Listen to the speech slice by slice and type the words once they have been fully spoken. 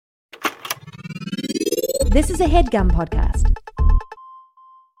This is a HeadGum podcast.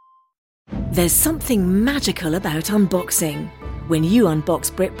 There's something magical about unboxing. When you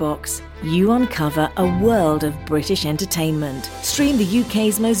unbox BritBox, you uncover a world of British entertainment. Stream the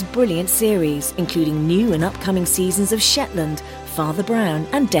UK's most brilliant series, including new and upcoming seasons of Shetland, Father Brown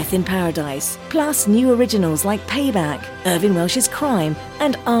and Death in Paradise. Plus new originals like Payback, Irving Welsh's Crime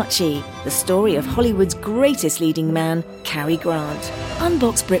and Archie, the story of Hollywood's greatest leading man, Cary Grant.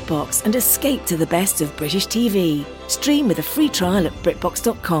 Unbox BritBox and escape to the best of British TV. Stream with a free trial at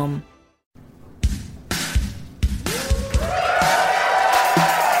BritBox.com.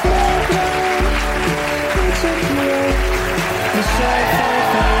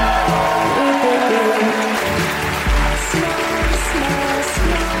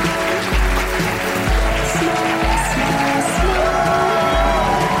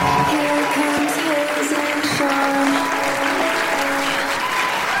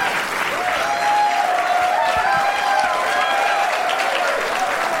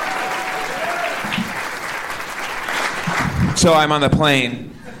 So I'm on the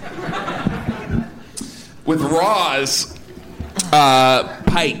plane with Roz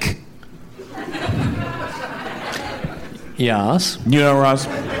Pike. Yes. You know Roz?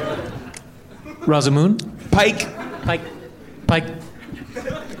 Rosamund? Pike.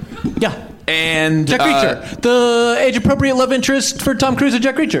 Yeah. And Jack Reacher. The age-appropriate love interest for Tom Cruise and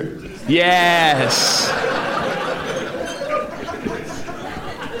Jack Reacher. Yes.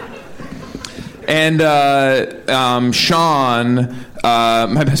 And Sean,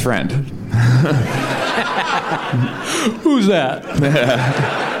 my best friend. Who's that?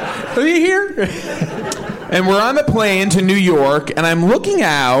 Are you here? And we're on the plane to New York, and I'm looking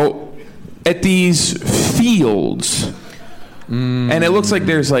out at these fields. And it looks like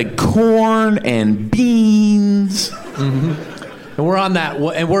there's like corn and beans. Mm-hmm. And we're on that,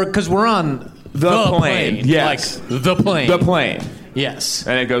 and we're on the plane. Yes. Like the plane. The plane. Yes.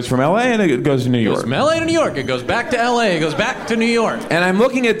 And it goes from LA and it goes to New York. It goes from LA to New York. It goes back to LA. It goes back to New York. And I'm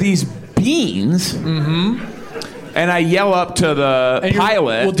looking at these beans. Mm-hmm. And I yell up to the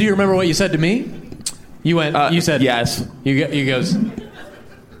pilot. Well, do you remember what you said to me? You went. You said yes. You goes.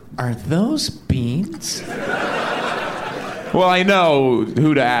 Are those beans? Well, I know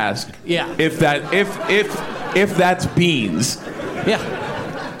who to ask. Yeah. If that's beans. Yeah.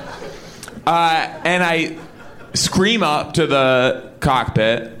 And I scream up to the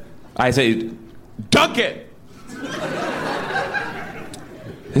cockpit. I say, Duncan!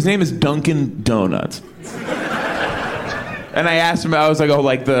 His name is Dunkin' Donuts. And I asked him, I was like, oh,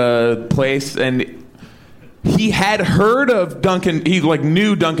 like the place, and he had heard of Dunkin', he like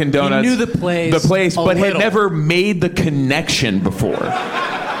knew Dunkin' Donuts. He knew the place but had never made the connection before.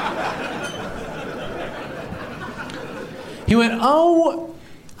 He went, oh,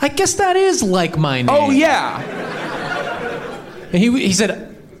 I guess that is like my name. Oh, yeah. And he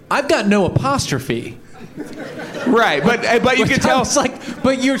said, I've got no apostrophe. Right, but you can tell. It's like,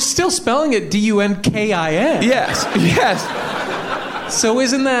 but you're still spelling it D-U-N-K-I-N. Yes. So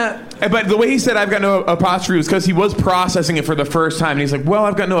isn't that? But the way he said I've got no apostrophe was because he was processing it for the first time. And he's like, well,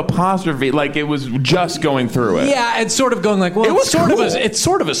 I've got no apostrophe. Like it was just going through it. Yeah, and sort of going like, well, it was it's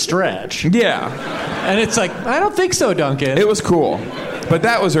sort of a stretch. Yeah. And it's like, I don't think so, Duncan. It was cool. But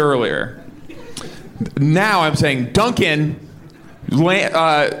that was earlier. Now I'm saying, Duncan,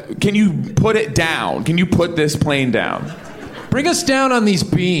 can you put it down? Can you put this plane down? Bring us down on these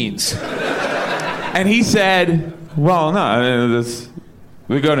beans. And he said, well, no,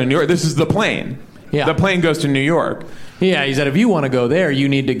 we go to New York. This is the plane. Yeah. The plane goes to New York. Yeah, he said, if you want to go there, you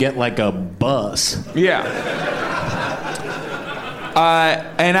need to get like a bus. Yeah.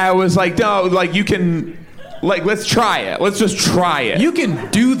 And I was like, no, like you can, like, let's try it. Let's just try it. You can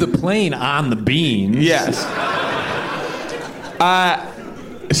do the plane on the beans. Yes.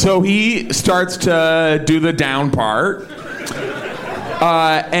 So he starts to do the down part.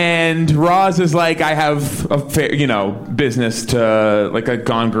 And Roz is like, I have a business to like a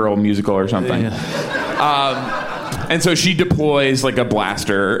Gone Girl musical or something. Yeah. And so she deploys like a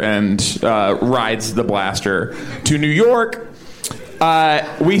blaster and rides the blaster to New York.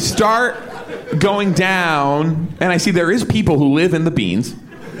 We start going down, and I see there is people who live in the beans.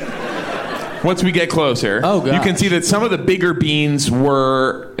 Once we get closer, you can see that some of the bigger beans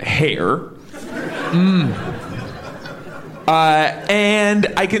were hair. And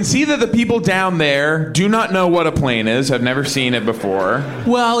I can see that the people down there do not know what a plane is. Have never seen it before.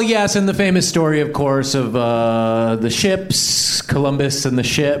 Well, yes, and the famous story, of course, of the ships, Columbus and the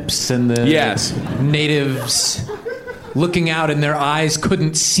ships, and the natives looking out, and their eyes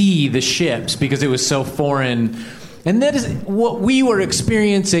couldn't see the ships because it was so foreign And that is what we were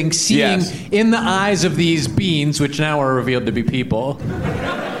experiencing, seeing in the eyes of these beings, which now are revealed to be people.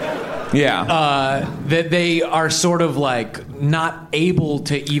 Yeah. That they are sort of like not able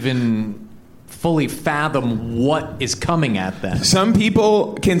to even fully fathom what is coming at them. Some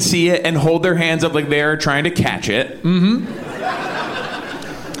people can see it and hold their hands up like they're trying to catch it. Mm-hmm.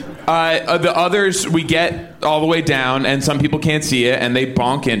 The others, we get all the way down, and some people can't see it, and they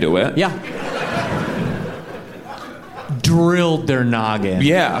bonk into it. Yeah. Drilled their noggin.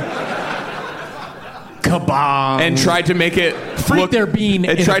 Yeah. Kabong. And tried to make it freak their bean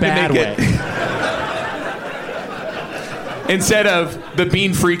in a bad way. Instead of the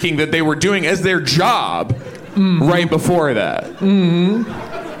bean freaking that they were doing as their job right before that. Mm-hmm.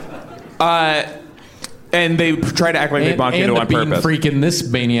 And they try to act like they bonked into on purpose. And the bean freaking this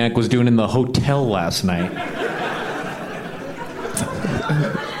maniac was doing in the hotel last night.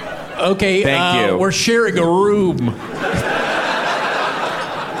 Okay, thank you. We're sharing a room.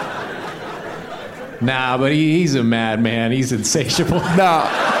 Nah, but he's a madman. He's insatiable. No.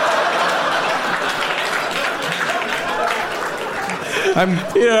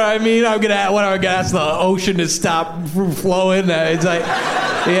 You know what I mean? I'm gonna ask the ocean to stop flowing. It's like,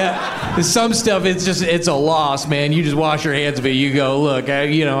 yeah. Some stuff, it's a loss, man. You just wash your hands of it. You go, look,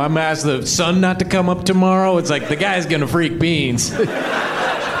 I'm gonna ask the sun not to come up tomorrow. It's like the guy's gonna freak beans.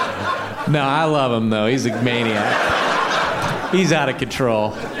 No, I love him though. He's a maniac. He's out of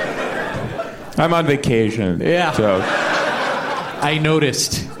control. I'm on vacation. Yeah. So I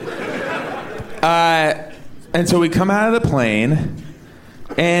noticed. And so we come out of the plane.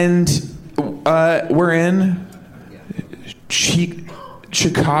 And we're in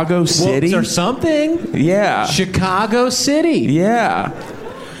Chicago City. Or something. Yeah. Chicago City. Yeah.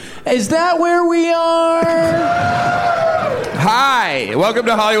 Is that where we are? Hi. Welcome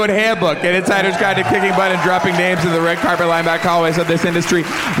to Hollywood Handbook, an insider's guide to kicking butt and dropping names in the red carpet line back hallways of this industry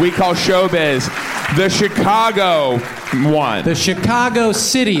we call showbiz. The Chicago one. The Chicago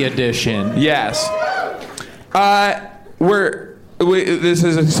City edition. Yes. This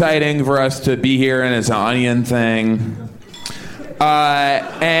is exciting for us to be here, and it's an Onion thing.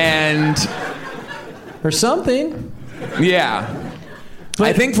 And... Or something. Yeah. But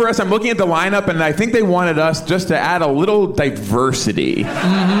I think for us, I'm looking at the lineup, and I think they wanted us just to add a little diversity.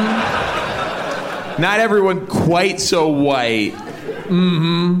 Mm-hmm. Not everyone quite so white.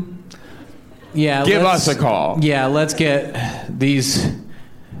 Mm-hmm. Yeah. Give us a call. Yeah, let's get these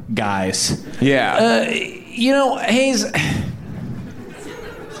guys. Yeah. Hayes...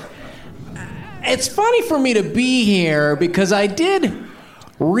 It's funny for me to be here because I did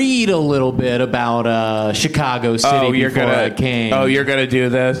read a little bit about Chicago City before I came. Oh, you're gonna do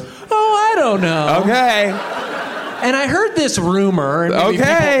this? Oh, I don't know. Okay. And I heard this rumor.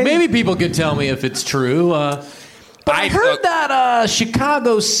 And maybe people could tell me if it's true. But I heard that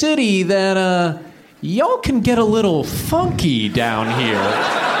Chicago City, that y'all can get a little funky down here.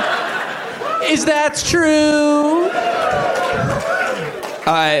 Is that true?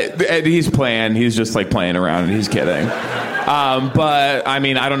 He's playing. He's just like playing around, and he's kidding. But I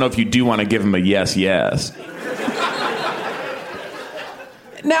mean, I don't know if you do want to give him a yes. Now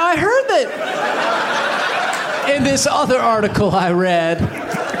I heard that in this other article I read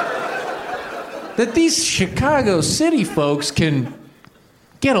that these Chicago City folks can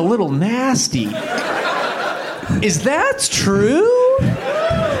get a little nasty. Is that true?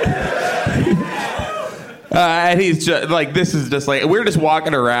 And he's just like, this is just like, we're just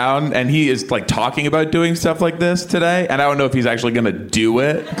walking around, and he is like talking about doing stuff like this today, and I don't know if he's actually going to do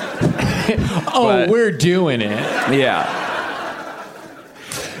it. We're doing it. Yeah.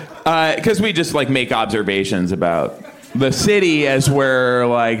 Because we just like make observations about the city as we're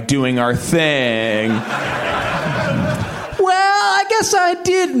like doing our thing. Well, I guess I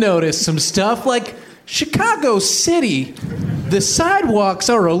did notice some stuff, like Chicago City. The sidewalks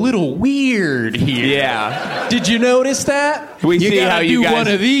are a little weird here. Yeah. Did you notice that? We see how you guys do one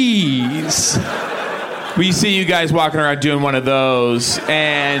of these. We see you guys walking around doing one of those,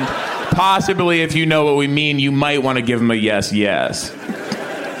 and possibly, if you know what we mean, you might want to give them a yes.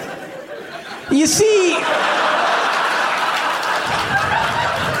 You see,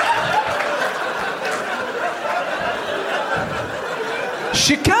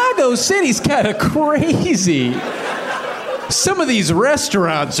 Chicago City's kind of crazy. Some of these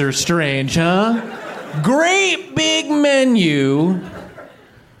restaurants are strange, huh? Great big menu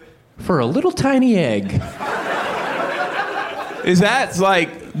for a little tiny egg. Is that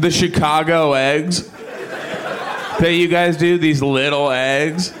like the Chicago eggs that you guys do? These little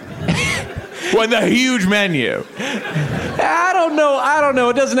eggs? With a huge menu. I don't know.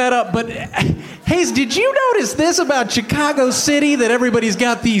 It doesn't add up. But Hey, did you notice this about Chicago City, that everybody's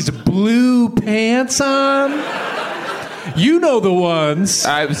got these blue pants on? You know the ones.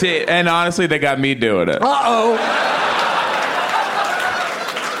 See, and honestly, they got me doing it. Uh-oh.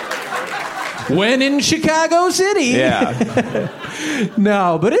 When in Chicago City. Yeah.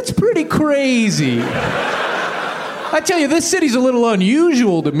 No, but it's pretty crazy. I tell you, this city's a little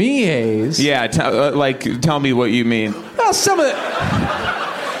unusual to me, Hayes. Yeah, tell me what you mean. Well, some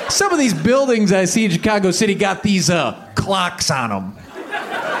of these buildings I see in Chicago City got these clocks on them.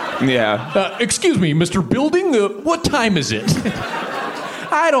 Yeah. Excuse me, Mr. Building, what time is it?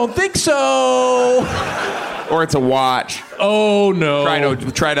 I don't think so. Or it's a watch. Oh, no.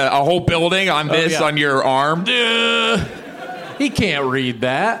 Try to a whole building on this on your arm. He can't read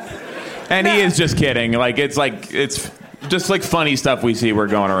that. And he is just kidding. It's just like funny stuff we see we're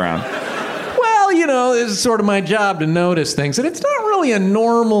going around. Well, this is sort of my job to notice things. And it's not really a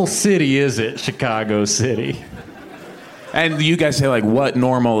normal city, is it, Chicago City? And you guys say, what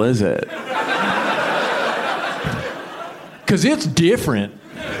normal is it? Because it's different.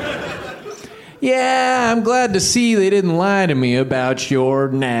 Yeah, I'm glad to see they didn't lie to me about your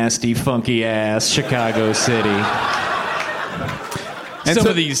nasty, funky ass Chicago City. And some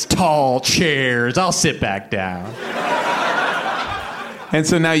of these tall chairs. I'll sit back down. And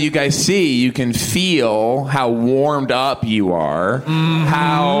so now you can feel how warmed up you are,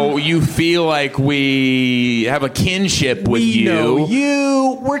 how you feel like we have a kinship with you. We know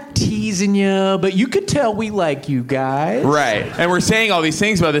you. We're teasing you, but you could tell we like you guys. Right. And we're saying all these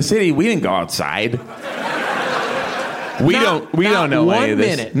things about the city. We didn't go outside. We don't know any of this.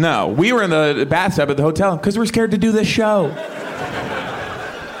 1 minute. No, we were in the bathtub at the hotel because we're scared to do this show.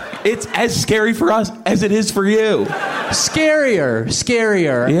 It's as scary for us as it is for you. Scarier.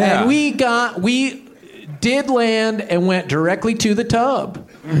 Yeah. And we did land and went directly to the tub.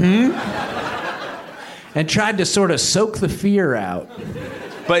 Mm-hmm. And tried to sort of soak the fear out.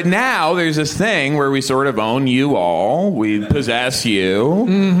 But now there's this thing where we sort of own you all. We possess you.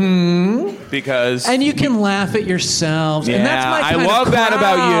 Mm-hmm. Because... And you can laugh at yourselves. Yeah, and that's my kind I love of that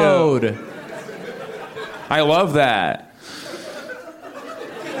about you. crowd. I love that.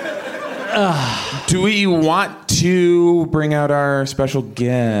 Do we want to bring out our special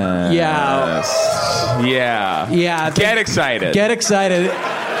guest? Yeah. Get excited. Get excited.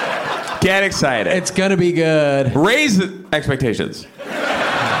 It's gonna be good. Raise the expectations.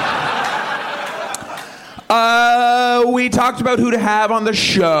 We talked about who to have on the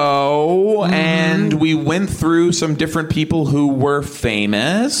show, and we went through some different people who were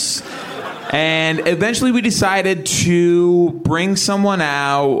famous. And eventually we decided to bring someone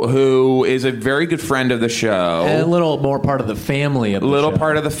out who is a very good friend of the show. A little more part of the family of the show. A little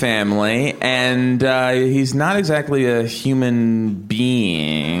part of the family. And he's not exactly a human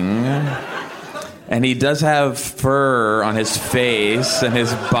being. And he does have fur on his face and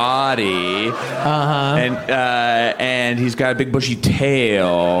his body. Uh-huh. And he's got a big bushy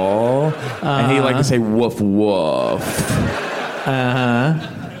tail. Uh-huh. And he likes to say woof woof.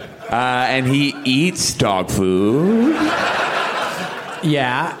 Uh-huh. And he eats dog food.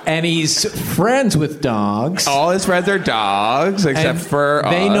 Yeah, and he's friends with dogs. All his friends are dogs, except for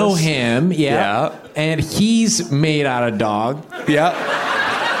us. They know him, yeah. And he's made out of dog. Yeah.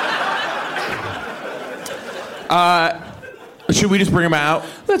 Should we just bring him out?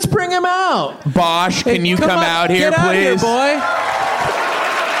 Let's bring him out. Bosch, can you come out here, please? Get out here, boy.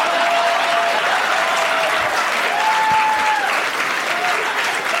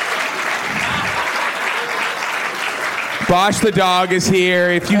 Bosch the dog is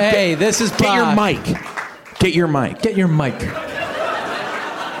here. If you this is Bosch. Get your mic. Get your mic. Get your mic.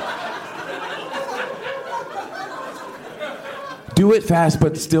 Do it fast,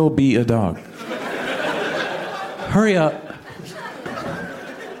 but still be a dog. Hurry up.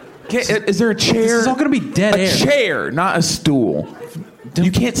 Is there a chair? This is all going to be dead air. A chair, not a stool.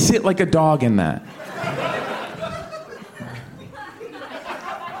 You can't sit like a dog in that.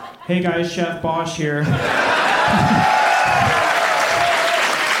 Hey guys, Chef Bosch here.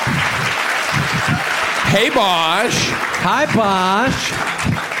 Hey, Bosch. Hi, Bosch.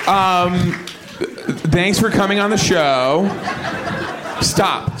 Thanks for coming on the show.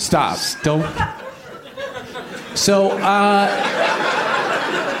 Stop. Don't. So, I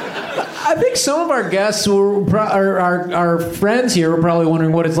think some of our guests, our friends here, were probably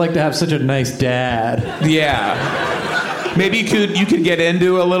wondering what it's like to have such a nice dad. Yeah. Maybe you could get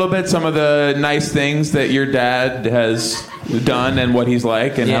into a little bit some of the nice things that your dad has done and what he's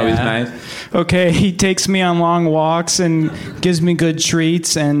like and how he's nice. Okay, he takes me on long walks and gives me good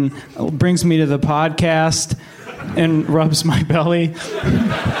treats and brings me to the podcast and rubs my belly.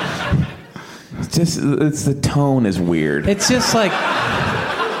 It's the tone is weird. It's just like,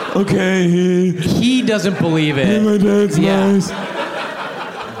 okay, he doesn't believe it. my dad's nice.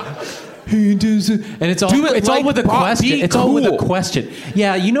 And it's all Do it it's like all with a Bach, question. be It's all with a cool. question.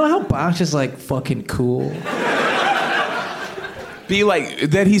 Yeah, you know how Bach is like fucking cool. Be like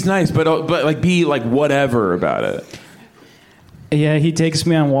that. He's nice, but like be like whatever about it. Yeah, he takes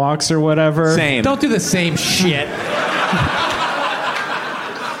me on walks or whatever. Same. Don't do the same shit.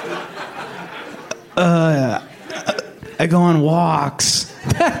 I go on walks.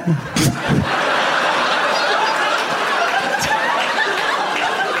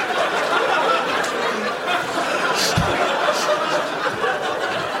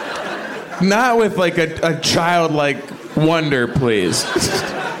 Not with like a childlike wonder, please.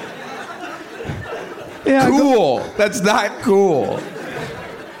 Yeah, Cool. That's not cool.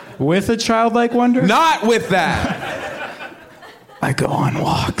 with a childlike wonder. Not with that. I go on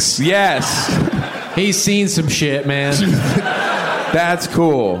walks. Yes. He's seen some shit, man. That's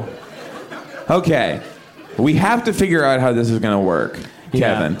cool. Okay. We have to figure out how this is going to work.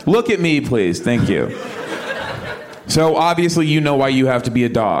 Kevin, look at me, please. Thank you. So obviously you know why you have to be a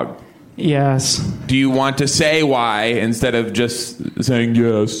dog. Yes. Do you want to say why instead of just saying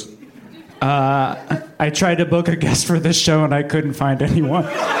yes? I tried to book a guest for this show and I couldn't find anyone.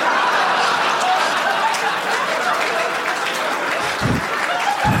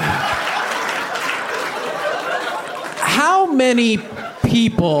 How many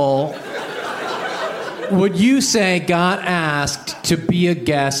people would you say got asked to be a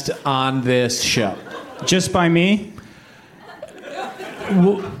guest on this show? Just by me?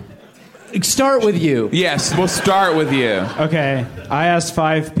 Start with you. Yes, we'll start with you. Okay. I asked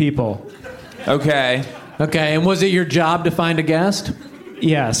 5 people. Okay. Okay, and was it your job to find a guest?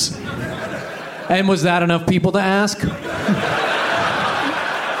 Yes. And was that enough people to ask?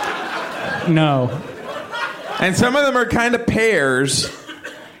 No. And some of them are kind of pairs,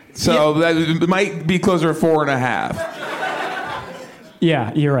 so that might be closer to 4.5.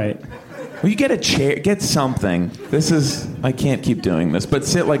 Yeah, you're right. Will you get a chair? Get something. I can't keep doing this, but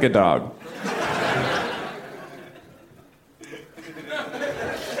sit like a dog.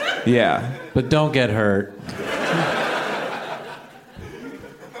 Yeah. But don't get hurt.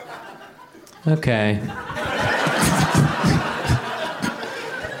 Okay.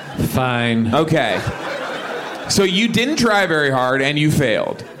 Fine. Okay. So you didn't try very hard and you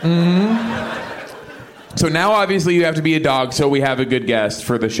failed. Mm-hmm. So now obviously you have to be a dog so we have a good guest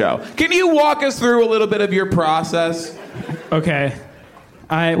for the show. Can you walk us through a little bit of your process? Okay.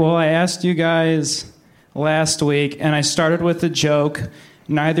 I asked you guys last week and I started with a joke.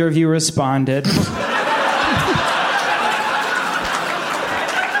 Neither of you responded.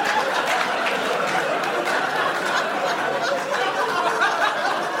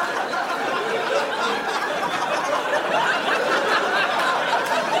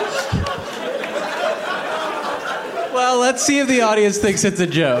 Well, let's see if the audience thinks it's a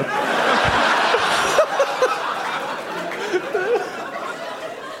joke.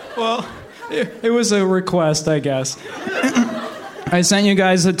 Well, it was a request, I guess. I sent you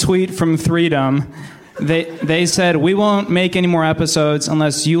guys a tweet from Freedom. They said, we won't make any more episodes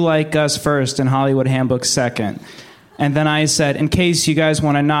unless you like us first and Hollywood Handbook second. And then I said, in case you guys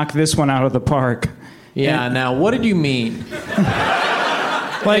want to knock this one out of the park. Yeah, now, what did you mean?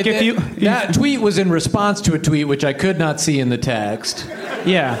 Like if you... That tweet was in response to a tweet which I could not see in the text.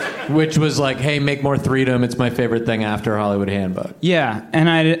 Yeah. Which was like, hey, make more Freedom. It's my favorite thing after Hollywood Handbook. Yeah, and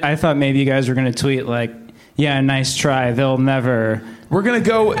I thought maybe you guys were going to tweet like, yeah, nice try. They'll never... We're gonna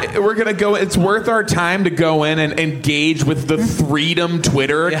go. It's worth our time to go in and engage with the Freedom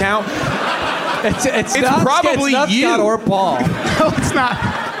Twitter account. It's probably not you. Scott or Paul. No, it's not.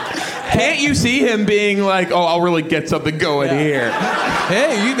 Can't you see him being like, oh, I'll really get something going here?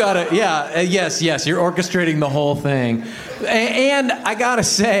 Hey, you got it. Yeah, yes, you're orchestrating the whole thing. And I gotta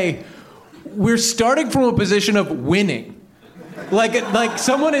say, we're starting from a position of winning. Like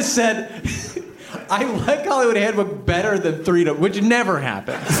someone has said, I like Hollywood Handbook better than Freedom, which never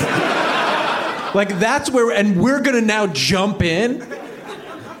happens. Like that's where, and we're gonna now jump in.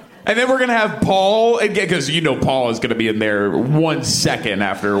 And then we're going to have Paul, because you know Paul is going to be in there 1 second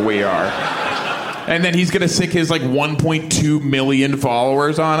after we are. And then he's going to sick his like 1.2 million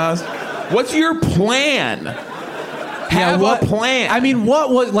followers on us. What's your plan? Have a plan. I mean, what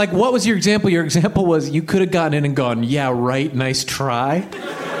was your example? Your example was you could have gotten in and gone, yeah, right, nice try.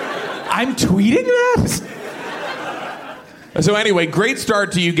 I'm tweeting that? So anyway, great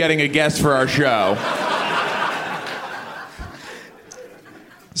start to you getting a guest for our show.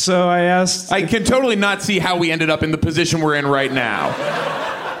 So I asked... I can totally not see how we ended up in the position we're in right now.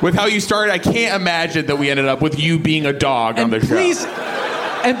 With how you started, I can't imagine that we ended up with you being a dog on the show.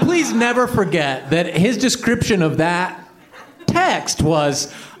 And please never forget that his description of that text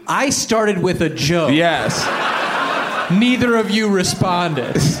was, I started with a joke. Yes. Neither of you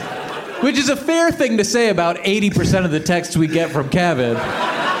responded. Which is a fair thing to say about 80% of the texts we get from Kevin.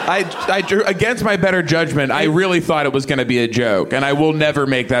 I against my better judgment, I really thought it was going to be a joke, and I will never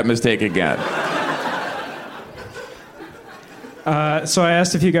make that mistake again. So I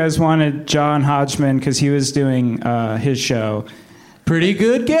asked if you guys wanted John Hodgman because he was doing his show. Pretty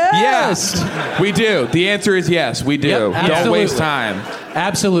good guess. Yes, we do. The answer is yes, we do. Yep, don't waste time.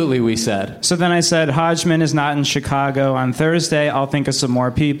 Absolutely, we said. So then I said, Hodgman is not in Chicago on Thursday. I'll think of some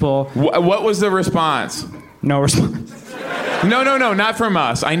more people. What was the response? No response. No, not from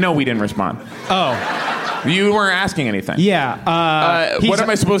us. I know we didn't respond. Oh. You weren't asking anything. Yeah. What am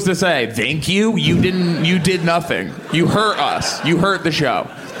I supposed to say? Thank you? You did nothing. You hurt us. You hurt the show.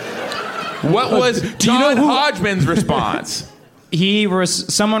 What was John Hodgman's response?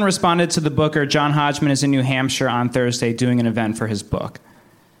 Someone responded to the booker, John Hodgman is in New Hampshire on Thursday doing an event for his book.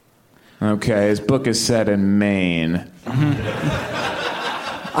 Okay, his book is set in Maine.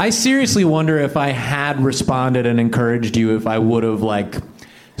 I seriously wonder if I had responded and encouraged you, if I would have,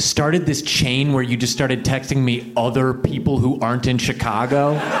 started this chain where you just started texting me other people who aren't in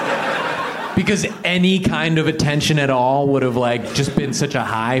Chicago. Because any kind of attention at all would have, just been such a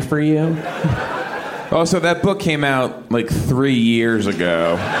high for you. Oh, so that book came out 3 years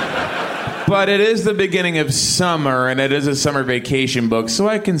ago. But it is the beginning of summer, and it is a summer vacation book, so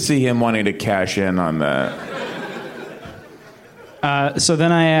I can see him wanting to cash in on that. So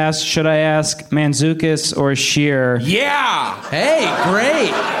then I asked, should I ask Mantzoukas or Scheer? Yeah! Hey,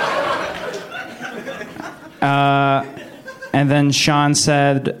 great! And then Sean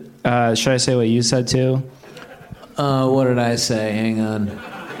said, should I say what you said too? What did I say? Hang on.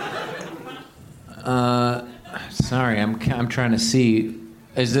 Sorry, I'm trying to see.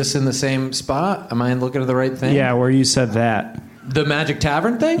 Is this in the same spot? Am I looking at the right thing? Yeah, where you said that. The Magic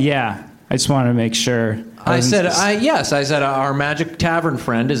Tavern thing? Yeah, I just wanted to make sure. I said our Magic Tavern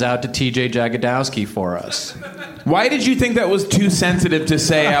friend is out to TJ Jagodowski for us. Why did you think that was too sensitive to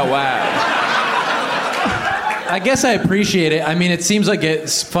say out loud? I guess I appreciate it. I mean, it seems like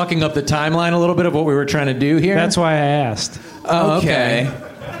it's fucking up the timeline a little bit of what we were trying to do here. That's why I asked. Oh, okay.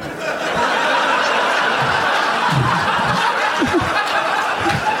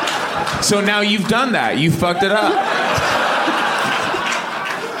 So now you've done that. You fucked it up.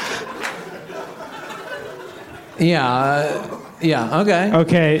 Yeah, okay.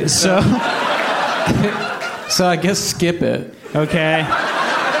 Okay, so... So I guess skip it. Okay.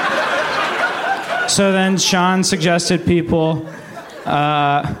 So then Sean suggested people,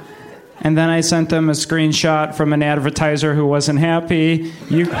 and then I sent them a screenshot from an advertiser who wasn't happy.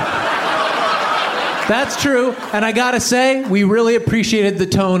 That's true, and I gotta say, we really appreciated the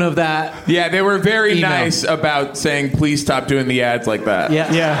tone of that. Yeah, they were very email. nice about saying, please stop doing the ads like that.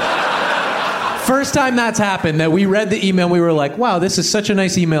 Yeah. First time that's happened, that we read the email, we were like, wow, this is such a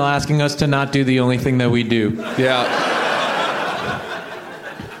nice email asking us to not do the only thing that we do. Yeah.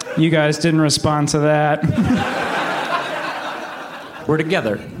 You guys didn't respond to that. We're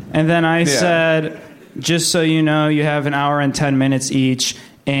together. And then I said, just so you know, you have an hour and 10 minutes each.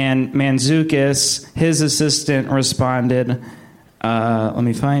 And Mantzoukas, his assistant, responded, let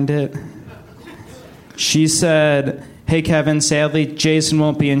me find it. She said, hey, Kevin, sadly, Jason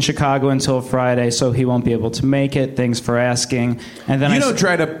won't be in Chicago until Friday, so he won't be able to make it. Thanks for asking. And then you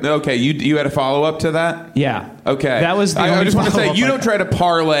had a follow-up to that? Yeah. Okay. That was the I just want to say, you follow-up. don't try to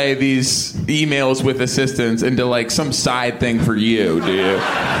parlay these emails with assistants into, some side thing for you, do you?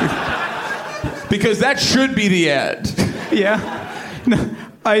 Because that should be the end. Yeah. No,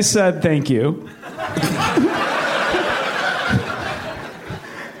 I said thank you.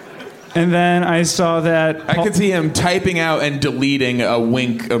 And then I saw that... I could see him typing out and deleting a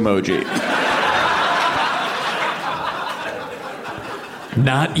wink emoji.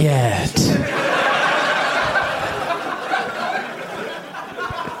 Not yet.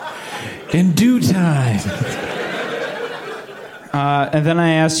 In due time. And then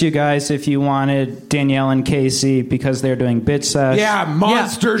I asked you guys if you wanted Danielle and Casey because they're doing Bitch Sesh. Yeah,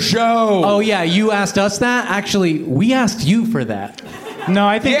 monster show. Oh, yeah, you asked us that? Actually, we asked you for that. No,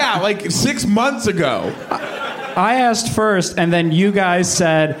 I think... Yeah, 6 months ago. I asked first, and then you guys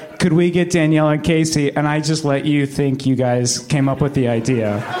said, could we get Danielle and Casey? And I just let you think you guys came up with the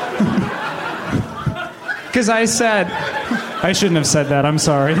idea. Because I said... I shouldn't have said that. I'm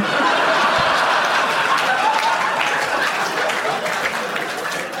sorry.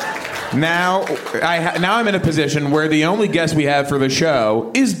 Now I'm in a position where the only guest we have for the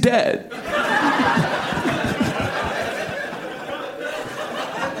show is dead.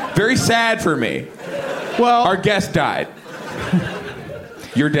 Very sad for me. Well, our guest died.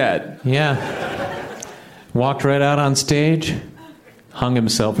 You're dead. Yeah. Walked right out on stage, hung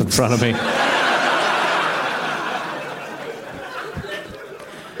himself in front of me.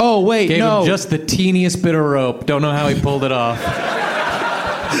 Oh, wait, Gave no. him just the teeniest bit of rope. Don't know how he pulled it off.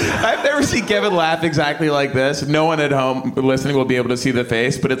 I've never seen Kevin laugh exactly like this. No one at home listening will be able to see the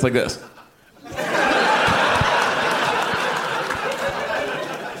face, but it's like this.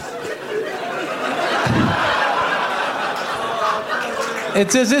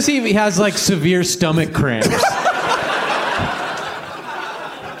 It's as if he has, like, severe stomach cramps.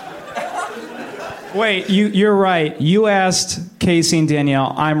 Wait, you're right. You asked Casey and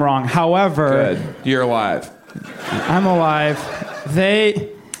Danielle. I'm wrong. However... Good. You're alive. I'm alive.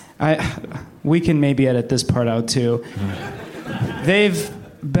 We can maybe edit this part out, too. They've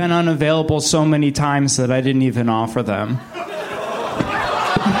been unavailable so many times that I didn't even offer them.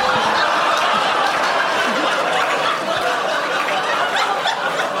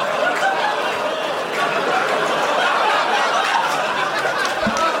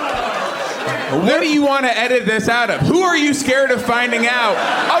 What do you want to edit this out of? Who are you scared of finding out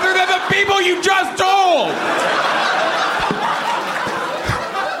other than the people you just told?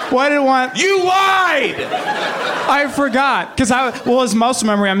 Well, I didn't want... You lied! I forgot. Because as muscle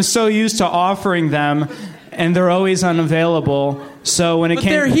memory, I'm so used to offering them, and they're always unavailable. So when it But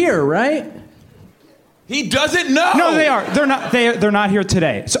came... they're here, right? He doesn't know. No, they are. They're not. They're not here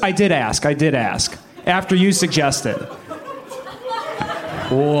today. So I did ask. After you suggested.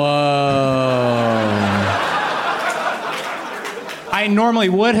 Whoa. I normally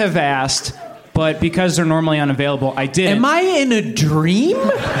would have asked, but because they're normally unavailable, I didn't. Am I in a dream?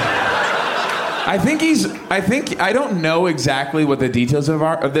 I don't know exactly what the details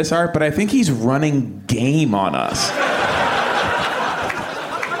of this are, but I think he's running game on us.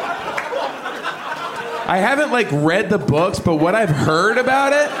 I haven't read the books, but what I've heard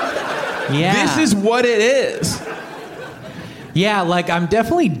about it, this is what it is. Yeah, I'm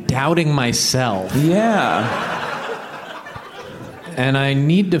definitely doubting myself. Yeah. And I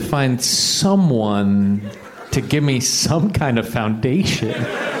need to find someone to give me some kind of foundation.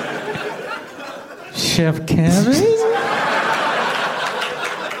 Chef Kevin?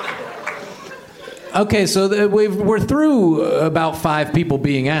 Okay, so we're through about 5 people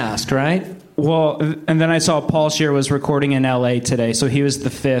being asked, right? Well, and then I saw Paul Scheer was recording in L.A. today, so he was the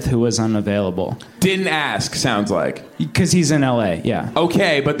 5th who was unavailable. Didn't ask, sounds like. Because he's in L.A., yeah.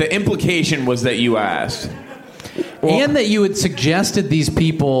 Okay, but the implication was that you asked. And that you had suggested these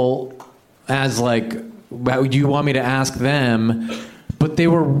people as, you want me to ask them, but they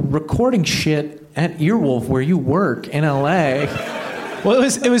were recording shit at Earwolf where you work in L.A. Well,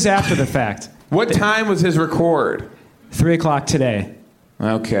 it was after the fact. What time was his record? 3 o'clock today.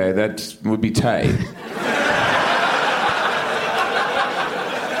 Okay, that would be tight.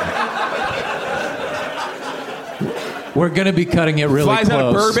 We're going to be cutting it really Flies close. out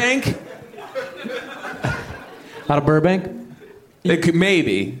of Burbank? Out of Burbank? It could,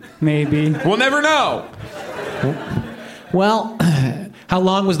 maybe. Maybe. We'll never know. Well, how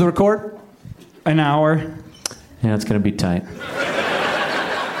long was the record? An hour. Yeah, it's going to be tight.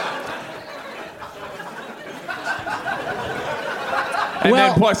 And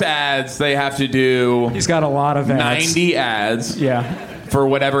then plus ads, they have to do... He's got a lot of ads. 90 ads. Yeah. For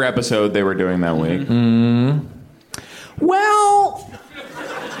whatever episode they were doing that week. Mm-hmm. Well...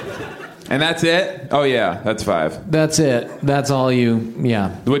 And that's it? Oh, yeah, that's 5. That's it. That's all you...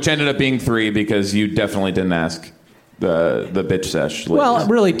 Yeah. Which ended up being 3 because you definitely didn't ask the bitch sesh. Ladies. Well,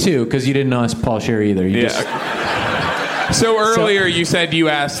 really 2, because you didn't ask Paul Scheer either. You just... So earlier you said you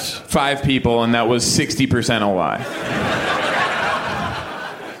asked 5 people, and that was 60% a lie.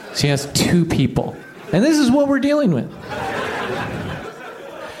 She has 2 people. And this is what we're dealing with.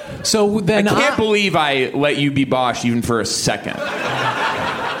 So then I can't believe I let you be Bosch even for a second.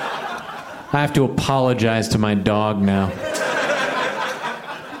 I have to apologize to my dog now.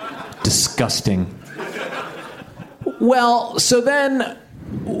 Disgusting. Well, so then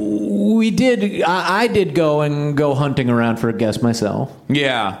I did go hunting around for a guest myself.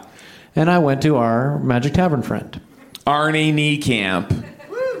 Yeah. And I went to our Magic Tavern friend. Arnie Niekamp.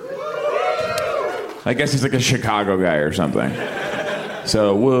 I guess he's like a Chicago guy or something.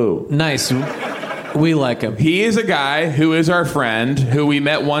 So, woo. Nice. We like him. He is a guy who is our friend, who we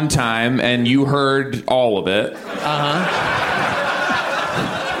met one time, and you heard all of it.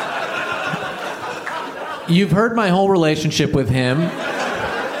 You've heard my whole relationship with him.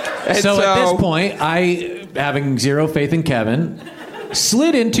 So at this point, I, having zero faith in Kevin,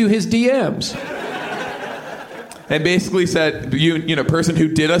 slid into his DMs. And basically said, you know, person who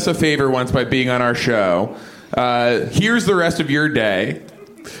did us a favor once by being on our show, here's the rest of your day.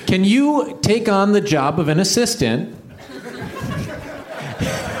 Can you take on the job of an assistant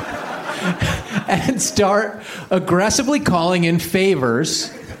and start aggressively calling in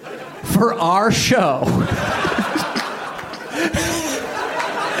favors for our show?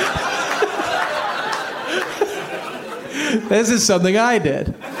 This is something I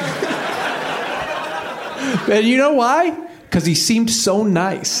did. And you know why? Because he seemed so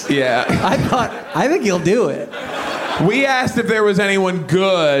nice. Yeah. I think he'll do it. We asked if there was anyone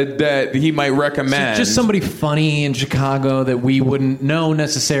good that he might recommend. So just somebody funny in Chicago that we wouldn't know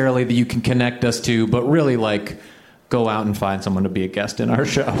necessarily that you can connect us to, but really, like, go out and find someone to be a guest in our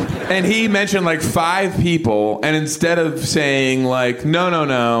show. And he mentioned, like, 5 people, and instead of saying, like,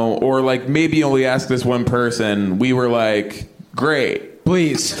 no, or, like, maybe only ask this one person, we were like, great.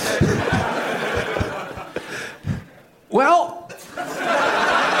 Please. Well...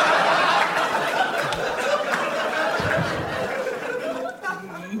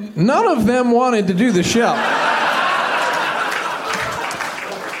 none of them wanted to do the show.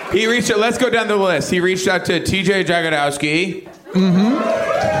 He reached out, let's go down the list. He reached out to TJ Jagodowski.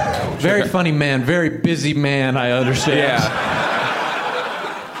 Mm-hmm. Very funny man, very busy man, I understand. Yeah.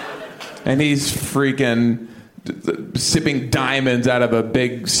 And he's freaking sipping diamonds out of a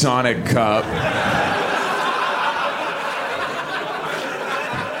big Sonic cup.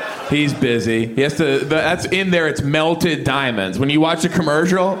 He's busy. He has to. That's in there. It's melted diamonds. When you watch a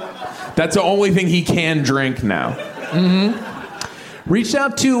commercial, that's the only thing he can drink now. Mm-hmm. Reached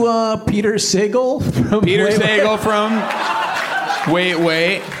out to Peter Sagal. From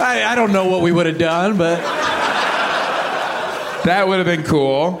Wait. I don't know what we would have done, but that would have been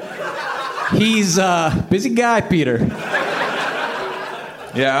cool. He's a busy guy, Peter.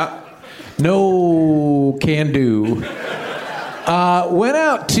 Yeah. No can do. Went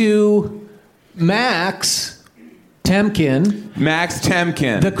out to Max Temkin.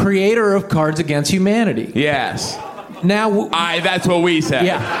 The creator of Cards Against Humanity. Yes. Now... that's what we said.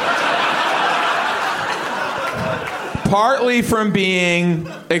 Yeah. Partly from being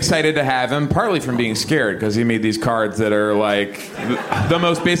excited to have him, partly from being scared, because he made these cards that are like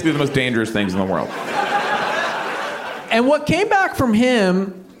basically the most dangerous things in the world. And what came back from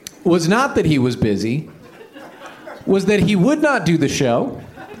him was not that he was busy, was that he would not do the show,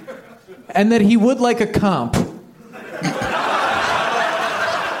 and that he would like a comp.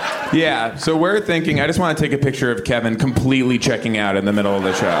 Yeah, so we're thinking, I just want to take a picture of Kevin completely checking out in the middle of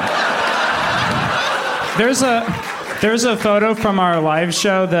the show. There's a photo from our live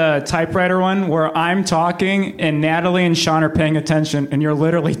show, the typewriter one, where I'm talking and Natalie and Sean are paying attention, and you're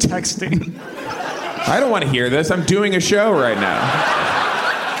literally texting. I don't want to hear this. I'm doing a show right now.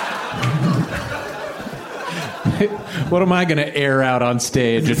 What am I going to air out on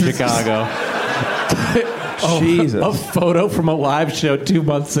stage in Chicago? Jesus. A photo from a live show 2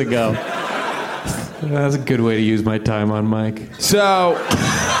 months ago. That's a good way to use my time on mic. So,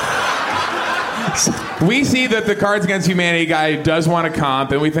 we see that the Cards Against Humanity guy does want to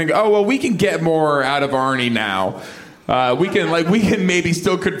comp, and we think, oh, well, we can get more out of Arnie now. We can maybe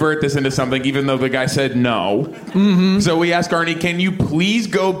still convert this into something, even though the guy said no. Mm-hmm. So we ask Arnie, can you please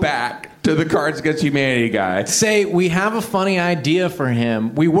go back to the Cards Against Humanity guy? Say, we have a funny idea for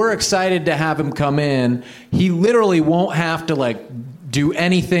him. We were excited to have him come in. He literally won't have to, do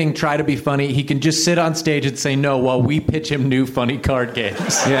anything, try to be funny. He can just sit on stage and say no while we pitch him new funny card games.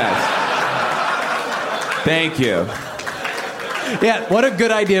 Yes. Thank you. Yeah, what a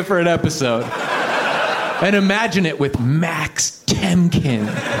good idea for an episode. And imagine it with Max Temkin.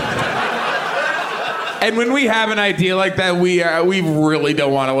 And when we have an idea like that, we really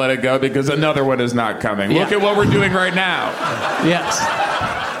don't want to let it go because another one is not coming. Yeah. Look at what we're doing right now. Yes.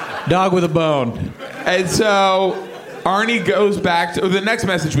 Dog with a bone. And so Arnie goes back to... The next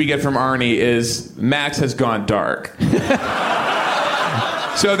message we get from Arnie is Max has gone dark.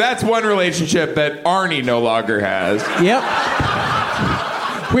 So that's one relationship that Arnie no longer has. Yep.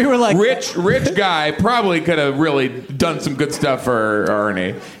 We were like... Rich guy probably could have really done some good stuff for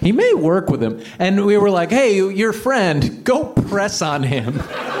Arnie. He may work with him. And we were like, hey, your friend, go press on him.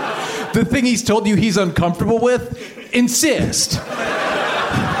 The thing he's told you he's uncomfortable with, insist.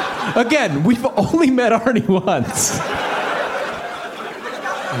 Again, we've only met Arnie once.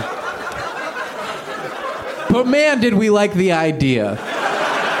 But man, did we like the idea.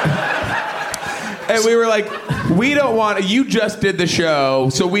 And we were like, we don't want, you just did the show,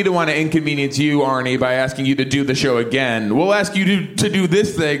 so we don't want to inconvenience you, Arnie, by asking you to do the show again. We'll ask you to do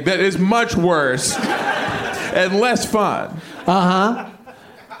this thing that is much worse and less fun.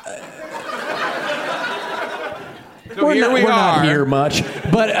 So we're not here much,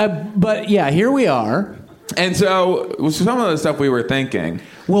 but yeah, here we are. And so some of the stuff we were thinking.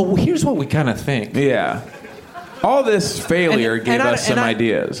 Well, here's what we kind of think. Yeah. All this failure gave us some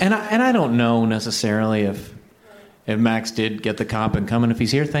ideas. And I don't know necessarily if Max did get the comp and come, and if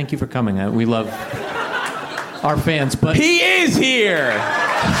he's here, thank you for coming. We love our fans, but he is here.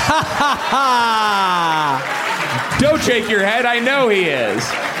 Don't shake your head. I know he is.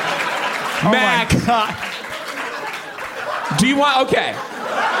 Oh Max. my God. Do you want? Okay.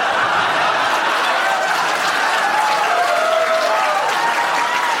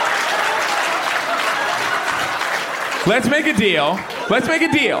 Let's make a deal.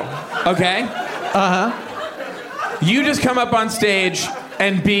 Okay? You just come up on stage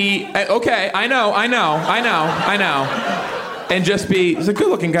and be, okay, I know. And just be, he's a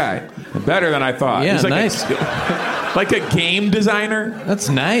good-looking guy. Better than I thought. Yeah, he's like nice. like a game designer. That's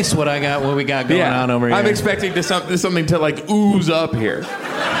nice what we got going on over here. I'm expecting something to like ooze up here.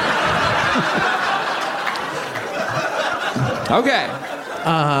 Okay.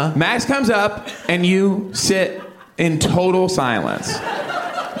 Max comes up and you sit in total silence.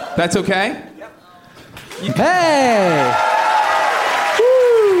 That's okay? Hey!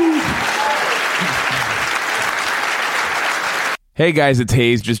 Woo! Hey guys, it's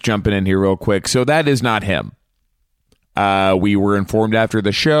Hayes just jumping in here real quick. So that is not him. We were informed after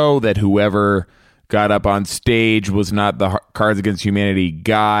the show that whoever got up on stage was not the Cards Against Humanity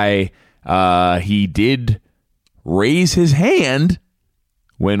guy. He did raise his hand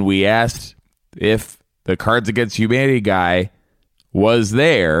when we asked if the Cards Against Humanity guy was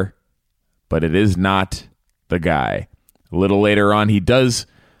there, but it is not the guy. A little later on, he does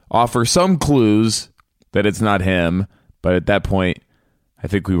offer some clues that it's not him, but at that point, I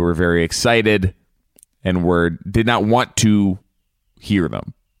think we were very excited and did not want to hear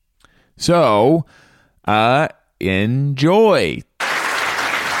them. So, enjoy.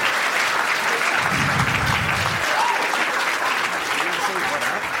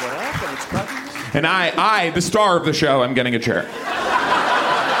 And I, the star of the show, I'm getting a chair.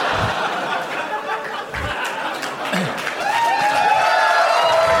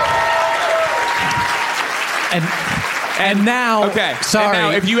 And now, okay. Sorry.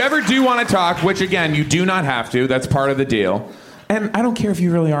 And now, if you ever do want to talk, which again, you do not have to, that's part of the deal. And I don't care if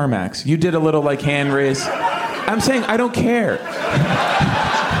you really are Max. You did a little like hand raise. I'm saying I don't care.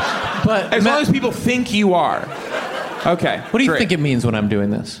 But as long as people think you are. Okay. What do you great. think it means when I'm doing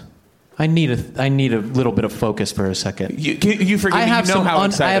this? I need a little bit of focus for a second. You forgive me. You know how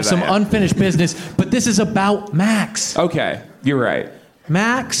excited I have some unfinished business, but this is about Max. Okay, you're right.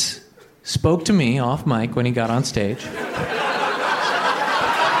 Max spoke to me off mic when he got on stage.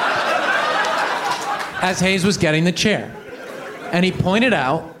 As Hayes was getting the chair. And he pointed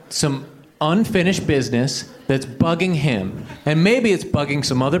out some unfinished business that's bugging him. And maybe it's bugging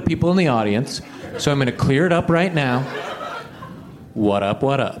some other people in the audience. So I'm going to clear it up right now. What up,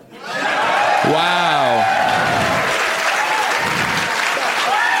 what up? Wow.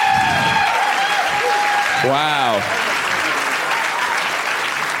 Wow.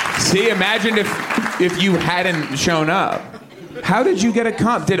 See, imagine if you hadn't shown up. How did you get a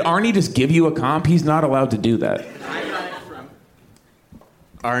comp? Did Arnie just give you a comp? He's not allowed to do that.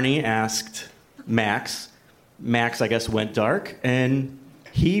 Arnie asked Max. Max, I guess, went dark, and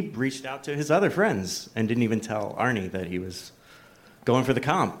he reached out to his other friends and didn't even tell Arnie that he was going for the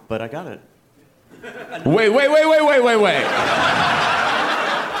comp, but I got it. Wait.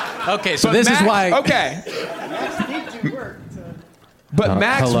 Okay, so But this Max, is why... Okay. But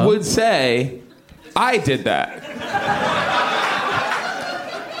Max hello? would say, I did that.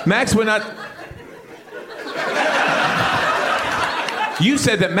 Max would not... You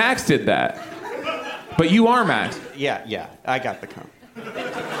said that Max did that. But you are Max. Yeah, I got the comp.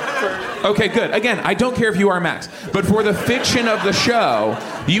 Okay, good. Again, I don't care if you are Max. But for the fiction of the show,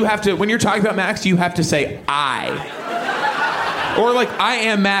 you have to, when you're talking about Max, you have to say, I. Or like, I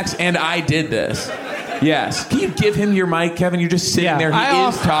am Max and I did this. Yes. Can you give him your mic, Kevin? You're just sitting there. He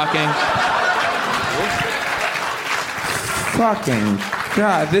is talking. Fucking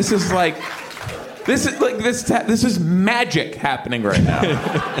God, this is magic happening right now.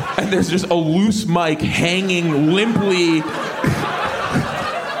 And there's just a loose mic hanging limply.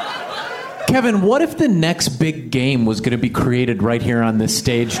 Kevin, what if the next big game was going to be created right here on this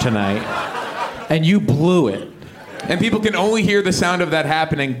stage tonight, and you blew it? And people can only hear the sound of that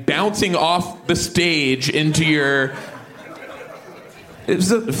happening, bouncing off the stage into your... It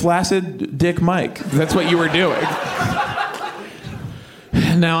was a flaccid dick mic. That's what you were doing.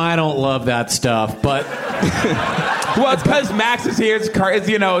 Now, I don't love that stuff, but... Well, it's because Max is here. It's Cards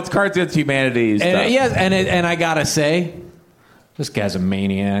Against Humanity stuff. And I gotta say, this guy's a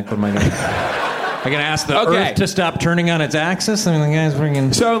maniac. What am I gonna ask the Earth to stop turning on its axis? I mean, the guy's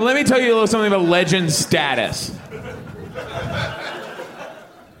bringing... So let me tell you a little something about Legend status.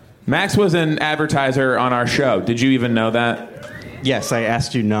 Max was an advertiser on our show. Did you even know that? Yes, I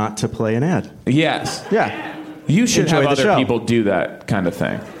asked you not to play an ad. Yes. Yeah. You should Enjoy have the other show. people do that kind of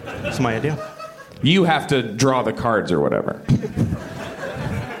thing. That's my idea. You have to draw the cards or whatever.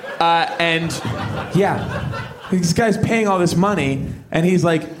 This guy's paying all this money, and he's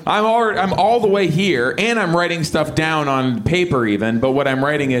like, I'm all the way here, and I'm writing stuff down on paper even, but what I'm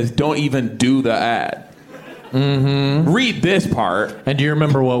writing is, don't even do the ad. Mm-hmm. Read this part. And do you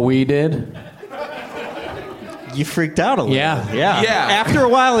remember what we did? You freaked out a little. Yeah. Yeah. After a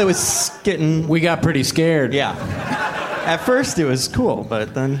while, it was getting... We got pretty scared. Yeah. At first, it was cool,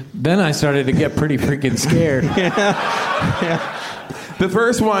 but then... Then I started to get pretty freaking scared. Yeah. The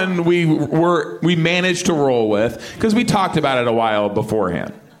first one we managed to roll with, because we talked about it a while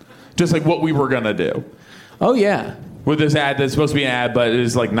beforehand. Just like what we were going to do. Oh, yeah. With this ad that's supposed to be an ad, but it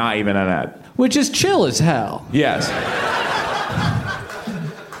is like not even an ad. Which is chill as hell. Yes.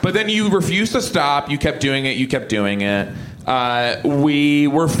 But then you refused to stop. You kept doing it. We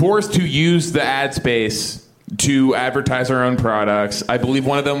were forced to use the ad space to advertise our own products. I believe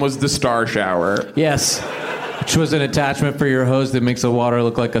one of them was the Star Shower. Yes. Which was an attachment for your hose that makes the water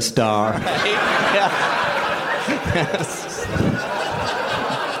look like a star.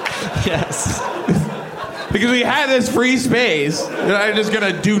 Yes. Because we had this free space, and I'm just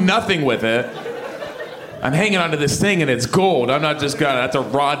going to do nothing with it. I'm hanging onto this thing, and it's gold. I'm not just going to... That's a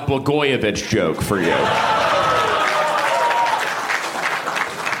Rod Blagojevich joke for you.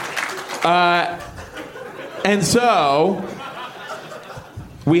 And so,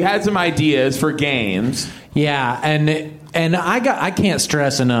 we had some ideas for games. Yeah, and I can't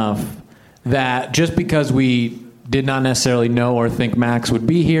stress enough that just because we did not necessarily know or think Max would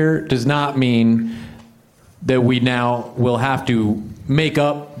be here does not mean that we now will have to make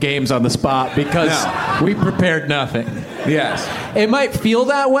up games on the spot because we prepared nothing. Yes. It might feel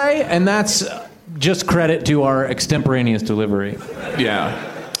that way, and that's just credit to our extemporaneous delivery. Yeah.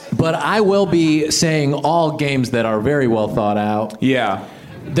 But I will be saying all games that are very well thought out. Yeah.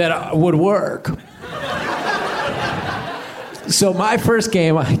 That would work. So my first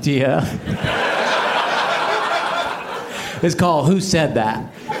game idea is called Who Said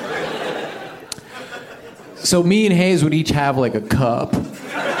That? So me and Hayes would each have like a cup.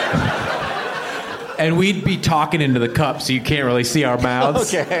 And we'd be talking into the cup so you can't really see our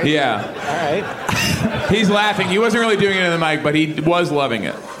mouths. Okay. Yeah. All right. He's laughing. He wasn't really doing it in the mic, but he was loving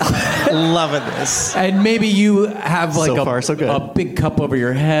it. Loving this. And maybe you have like So far, so good. a big cup over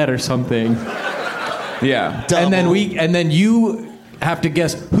your head or something. Yeah. And then you have to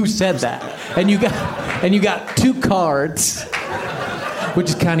guess who said that. And you got two cards, which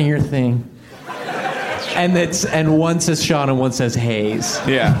is kind of your thing. And one says Sean and one says Hayes.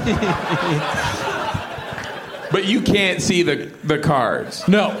 Yeah. But you can't see the cards.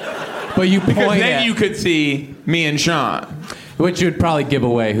 No. But you point Because then at, you could see me and Sean. which would probably give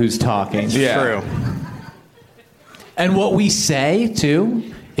away who's talking. Yeah. True. And what we say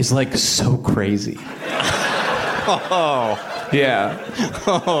too is like so crazy. Oh. Yeah.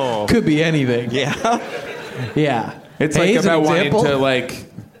 Oh. Could be anything. Yeah. Yeah. It's Hayes, like about an wanting example? to like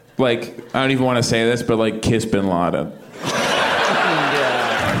I don't even want to say this, but like kiss Bin Laden.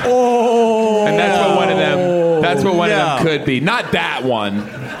 Oh. And that's what one of them. That's what one of No. them could be. Not that one,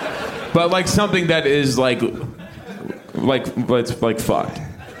 but like something that is like fucked.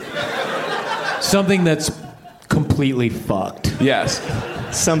 Something that's completely fucked. Yes.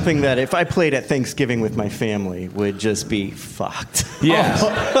 Something that if I played at Thanksgiving with my family would just be fucked. Yes.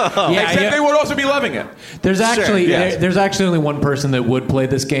 Except they would also be loving it. There's actually yes. there's actually only one person that would play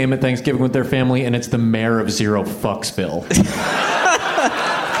this game at Thanksgiving with their family, and it's the mayor of Zero Fucksville.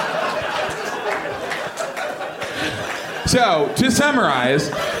 So to summarize,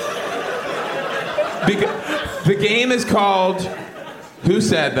 the game is called Who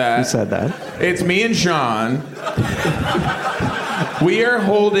Said That? Who said that? It's me and Sean. We are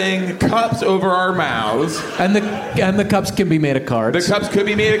holding cups over our mouths. And the cups can be made of cards. The cups could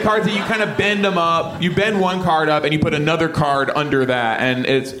be made of cards that you kind of bend them up. You bend one card up and you put another card under that, and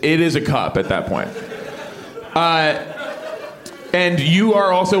it is a cup at that point. And you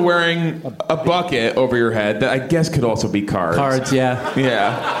are also wearing a bucket over your head that I guess could also be cards. Cards, yeah.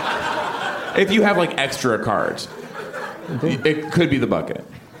 Yeah. If you have like extra cards, it could be the bucket.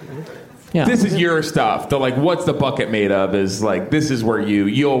 Yeah. This is your stuff. The like, what's the bucket made of? Is like, this is where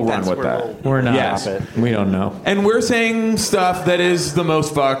you'll run with that. We're not. Yes. We don't know. And we're saying stuff that is the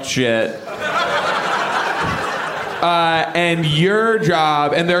most fucked shit. And your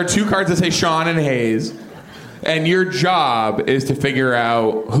job, and there are 2 cards that say Sean and Hayes, and your job is to figure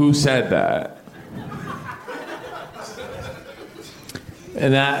out who said that.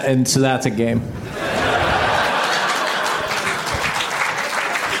 And so that's a game.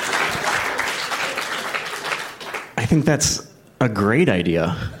 I think that's a great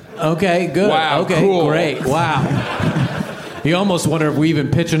idea. Okay, good. Wow, okay, cool. Great. Wow. You almost wonder if we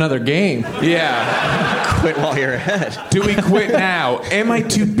even pitch another game. Yeah. Quit while you're ahead. Do we quit now? Am I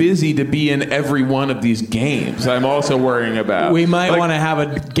too busy to be in every one of these games? I'm also worrying about. We might want to have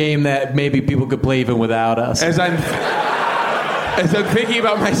a game that maybe people could play even without us. As I'm thinking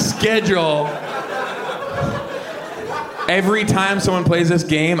about my schedule, every time someone plays this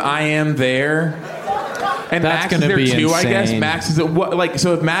game, I am there. And That's Max is gonna there be too, I guess. insane. Max is like,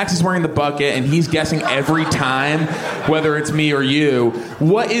 so if Max is wearing the bucket and he's guessing every time, whether it's me or you,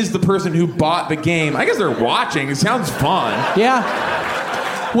 what is the person who bought the game? I guess they're watching. It sounds fun.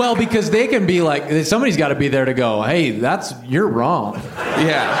 Yeah. Well, because they can be like, somebody's got to be there to go, hey, you're wrong.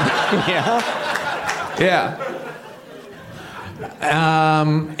 Yeah. Yeah. Yeah.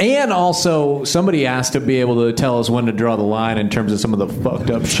 And also, somebody has to be able to tell us when to draw the line in terms of some of the fucked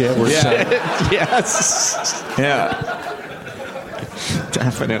up shit we're saying. Yes. Yeah.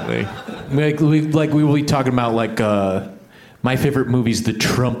 Definitely. We will be talking about my favorite movie's The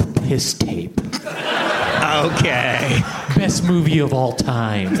Trump Piss Tape. Okay. Best movie of all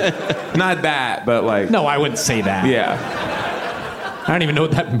time. Not that, but like. No, I wouldn't say that. Yeah. I don't even know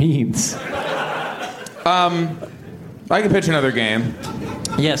what that means. I can pitch another game.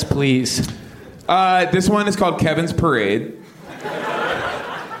 Yes, please. This one is called Kevin's Parade.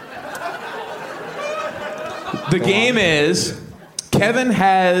 The game is Kevin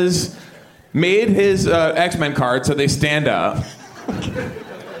has made his X-Men card so they stand up.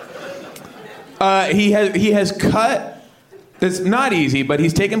 He has cut. It's not easy, but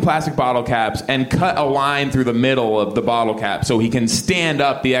he's taken plastic bottle caps and cut a line through the middle of the bottle cap so he can stand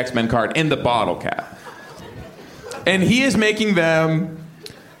up the X-Men card in the bottle cap. And he is making them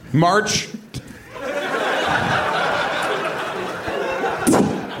march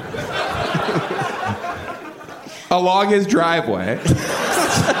along his driveway.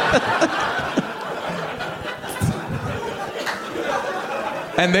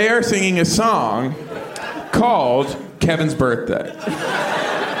 And they are singing a song called Kevin's Birthday.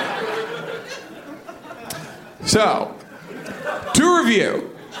 So, to review.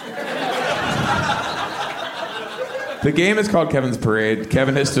 The game is called Kevin's Parade.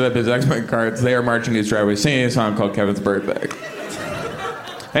 Kevin has stood up his X-Men cards. They are marching his driveway, singing a song called Kevin's Birthday.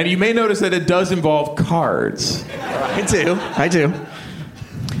 And you may notice that it does involve cards. I do.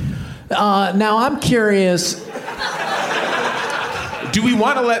 Now, I'm curious. Do we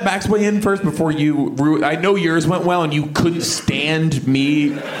want to let Max weigh in first before you... I know yours went well and you couldn't stand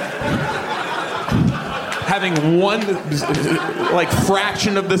me having one,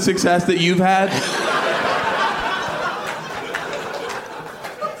 fraction of the success that you've had.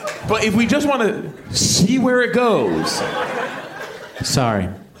 But if we just want to see where it goes... Sorry.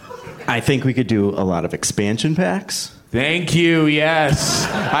 I think we could do a lot of expansion packs. Thank you, yes.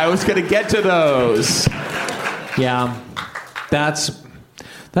 I was going to get to those. Yeah. That's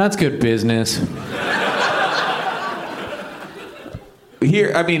good business.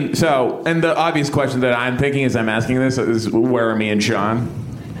 Here, I mean, so, and the obvious question that I'm thinking as I'm asking this is, where are me and Sean?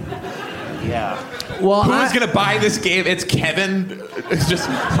 Yeah. Well, Who's going to buy this game? It's Kevin. It's just,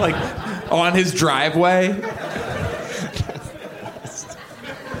 on his driveway.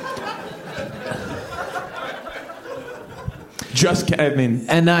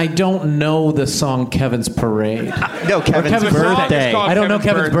 And I don't know the song Kevin's Parade. No, Kevin's Birthday. called I don't know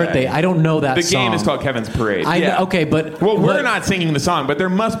Kevin's Birthday. birthday. I don't know that The song. game is called Kevin's Parade. Okay, but... Well, we're not singing the song, but there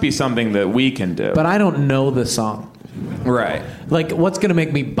must be something that we can do. But I don't know the song. Right. What's going to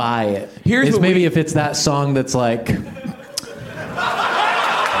make me buy it? Here's is what maybe if it's that song that's like...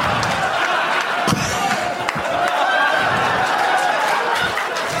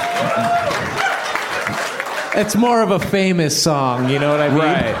 It's more of a famous song, you know what I mean?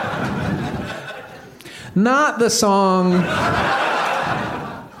 Right. Not the song...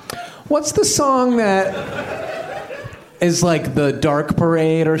 What's the song that is like the Dark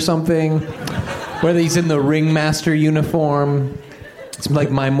Parade or something? Whether he's in the ringmaster uniform, it's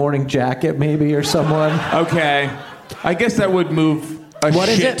like My Morning Jacket, maybe, or someone. Okay. I guess that would move a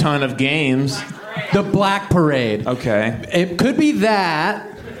shit ton of games. The Black Parade. Okay. It could be that.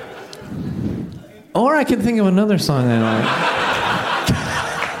 Or I can think of another song that I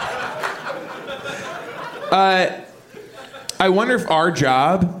like. I wonder if our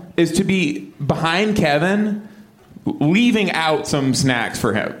job is to be behind Kevin, leaving out some snacks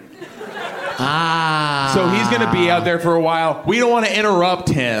for him. So he's going to be out there for a while. We don't want to interrupt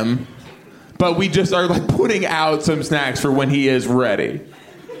him, but we just are like putting out some snacks for when he is ready.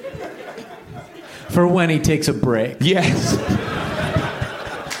 For when he takes a break. Yes.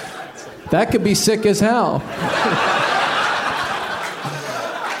 That could be sick as hell.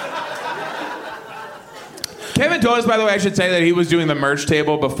 Kevin told us, by the way, I should say that he was doing the merch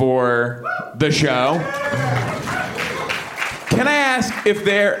table before the show. Can I ask if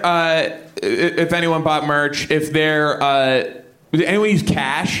if anyone bought merch, if did anyone use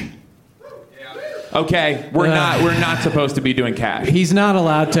cash? Okay, we're not supposed to be doing cash. He's not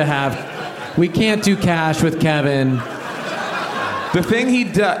allowed to have. We can't do cash with Kevin. The thing he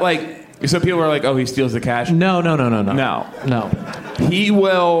does, like, so people are like, oh, he steals the cash. No. No. He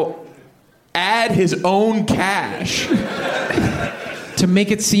will add his own cash to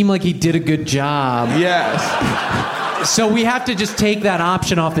make it seem like he did a good job. Yes. So we have to just take that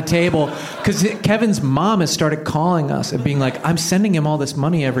option off the table because Kevin's mom has started calling us and being like, I'm sending him all this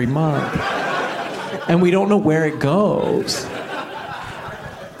money every month. And we don't know where it goes.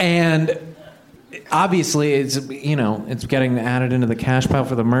 And obviously it's getting added into the cash pile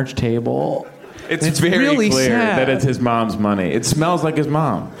for the merch table. It's very really clear sad that it's his mom's money. It smells like his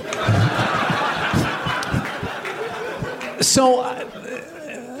mom. So,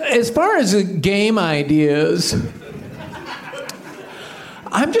 as far as game ideas,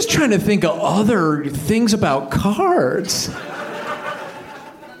 I'm just trying to think of other things about cards.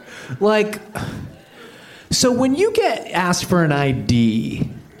 Like, so when you get asked for an ID,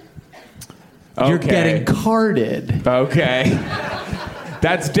 you're getting carded. Okay.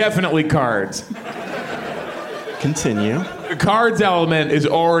 That's definitely cards. Continue. The cards element is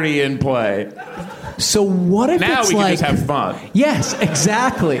already in play. So what if now it's we can like... just have fun. Yes,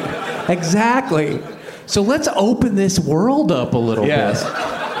 exactly. So let's open this world up a little bit.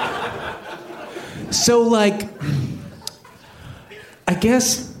 So, like, I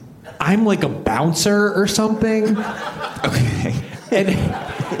guess I'm like a bouncer or something. Okay.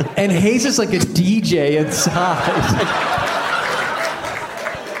 And Hayes is like a DJ inside.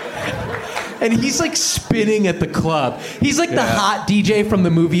 And he's like spinning at the club. He's like the hot DJ from the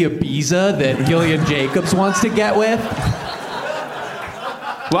movie Ibiza that Gillian Jacobs wants to get with.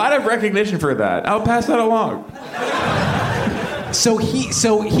 A lot of recognition for that. I'll pass that along. So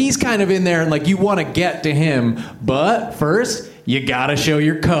he's kind of in there and like you want to get to him, but first you gotta show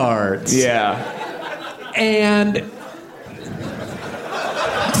your cards. Yeah. And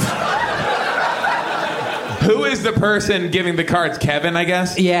who is the person giving the cards? Kevin, I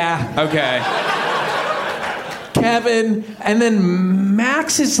guess? yeah, Okay. Kevin, and then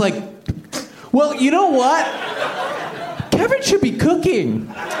Max is like, well, you know what? Kevin should be cooking.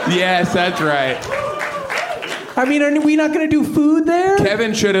 Yes, that's right. I mean, are we not going to do food there?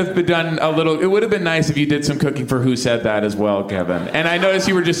 Kevin should have done a little... It would have been nice if you did some cooking for Who Said That as well, Kevin. And I noticed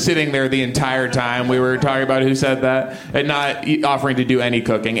you were just sitting there the entire time we were talking about Who Said That and not offering to do any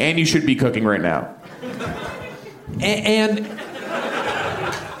cooking. And you should be cooking right now.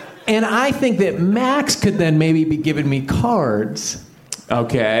 And I think that Max could then maybe be giving me cards.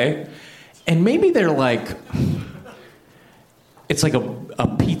 Okay. And maybe they're like... It's like a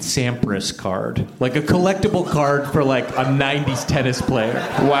Pete Sampras card. Like a collectible card for like a 90s tennis player.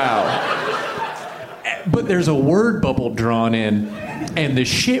 Wow. But there's a word bubble drawn in. And the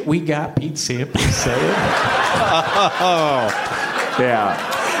shit we got Pete Sampras saying. Oh. Yeah.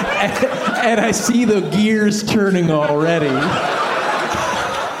 And I see the gears turning already.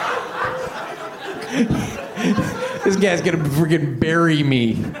 This guy's gonna freaking bury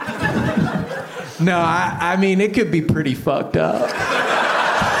me. No, I mean, it could be pretty fucked up.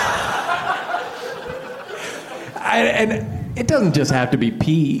 And it doesn't just have to be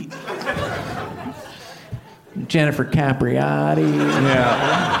Pete. Jennifer Capriati.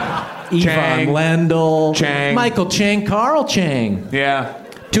 Yeah. Yvonne Chang. Lendl. Chang. Michael Chang, Carl Chang. Yeah.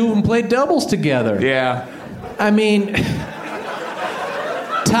 Two of them played doubles together. Yeah. I mean,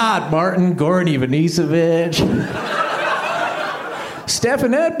 Todd Martin, Goran Ivanisevic,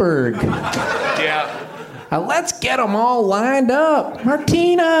 Stefan Edberg. Yeah. Let's get them all lined up.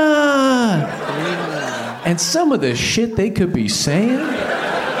 Martina! And some of the shit they could be saying.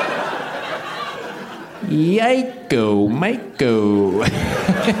 Yiko, Miko.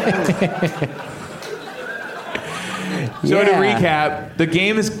 So to recap, the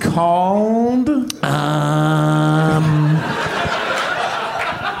game is called...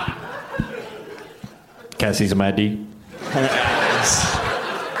 Can I see some ID?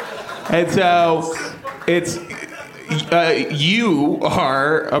 And so it's you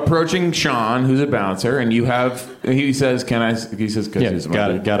are approaching Sean, who's a bouncer, and you have. He says, "Can I?" He says, Got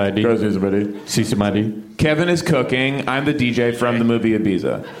it. Got ID. Goes to somebody. See some ID. Kevin is cooking. I'm the DJ from the movie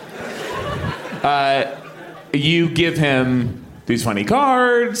Ibiza. You give him these funny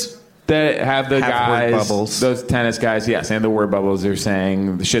cards that have the guys, word bubbles. those tennis guys, yes, and the word bubbles. They're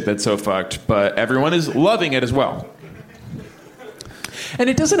saying the shit that's so fucked, but everyone is loving it as well. And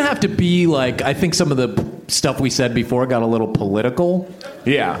it doesn't have to be like, I think some of the stuff we said before got a little political.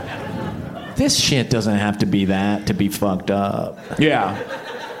 Yeah. This shit doesn't have to be that to be fucked up. Yeah.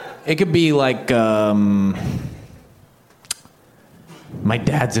 It could be like, my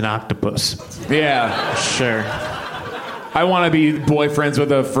dad's an octopus. Yeah. Sure. I want to be boyfriends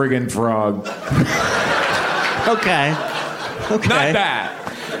with a friggin' frog. Okay. Not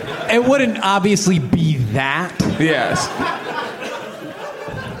that. It wouldn't obviously be that. Yes.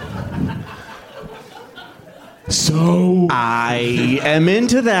 So I am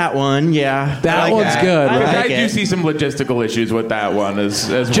into that one. Yeah. That one's good, I right? I like do it. see some logistical issues with that one as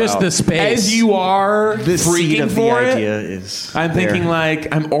Just well. the space. As you are The seed freaking of the for idea it, is. I'm thinking there.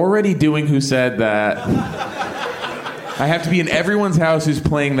 like, I'm already doing Who Said That. I have to be in everyone's house who's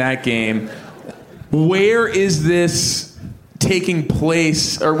playing that game. Where is this taking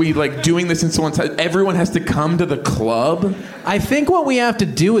place? Are we like doing this in someone's house? Everyone has to come to the club? I think what we have to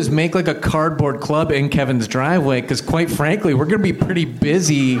do is make like a cardboard club in Kevin's driveway, because quite frankly, we're going to be pretty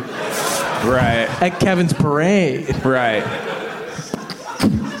busy Right. at Kevin's parade. Right.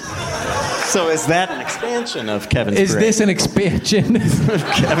 So is that an expansion of Kevin's Is parade? this an expansion? of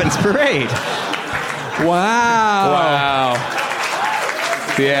Kevin's parade? Wow. Wow.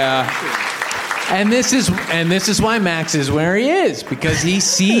 Yeah. And this is why Max is where he is, because he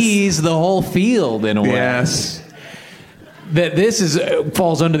sees the whole field in a way. Yes. That this is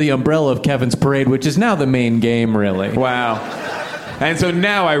falls under the umbrella of Kevin's parade, which is now the main game, really. Wow. And so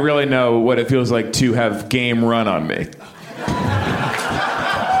now I really know what it feels like to have game run on me.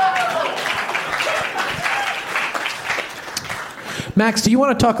 Max, do you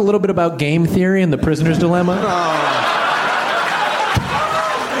want to talk a little bit about game theory and the prisoner's dilemma?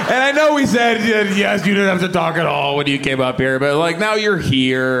 And I know we said, yes, you didn't have to talk at all when you came up here, but like now you're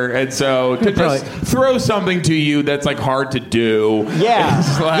here, and so to just throw something to you that's like hard to do. Yeah.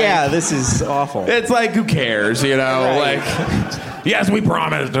 It's like, Yeah, this is awful. It's like, who cares, you know? Right. Like, yes, we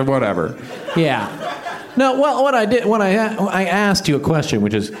promised, or whatever. Yeah. No, well, what I did when I asked you a question,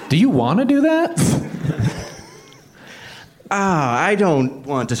 which is, do you want to do that? I don't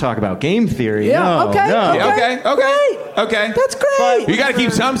want to talk about game theory. Yeah, no, okay, no. Okay. Great. Okay. That's great. You got to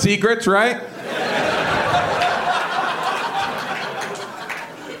keep some secrets, right?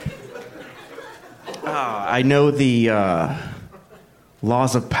 I know the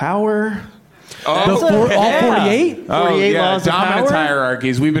laws of power. Oh, All 48? 48 dominance laws of power?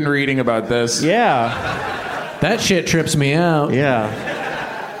 hierarchies. We've been reading about this. Yeah. That shit trips me out. Yeah.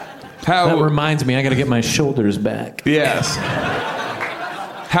 How That reminds me, I got to get my shoulders back. Yes.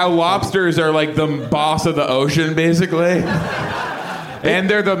 How lobsters are like the boss of the ocean, basically. And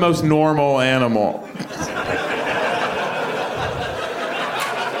they're the most normal animal.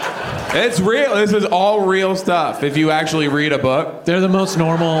 It's real. This is all real stuff. If you actually read a book. They're the most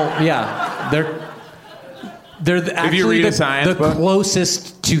normal. Yeah. They're actually read a science the book?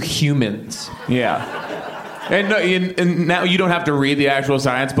 closest to humans. Yeah. And now you don't have to read the actual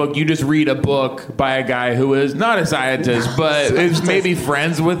science book. You just read a book by a guy who is not a scientist, but is maybe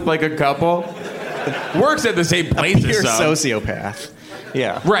friends with like a couple. Works at the same place Pure as some. sociopath.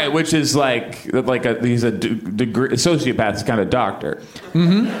 Yeah. Right, which is he's a degree, a sociopath is kind of doctor.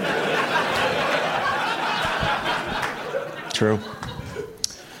 True.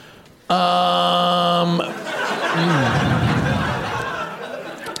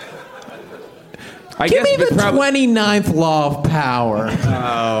 I Give guess me the prob- 29th law of power.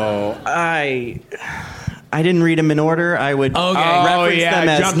 I didn't read them in order. I would reference them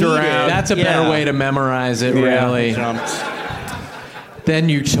as jumped needed. around. That's a better way to memorize it, really. Jumped. Then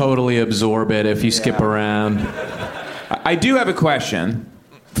you totally absorb it if you skip around. I do have a question,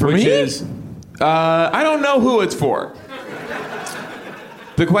 which me? is, I don't know who it's for.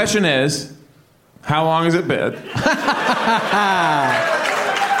 The question is, how long has it been?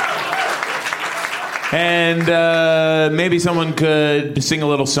 And maybe someone could sing a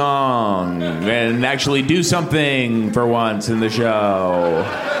little song and actually do something for once in the show.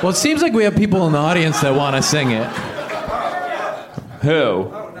 Well, it seems like we have people in the audience that want to sing it. Who?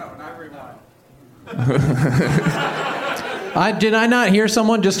 Oh, no, not everyone. Did I not hear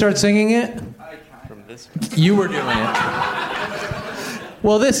someone just start singing it? From this You were doing it.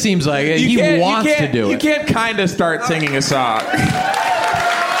 Well, this seems like he wants to do it. You can't kind of start singing a song.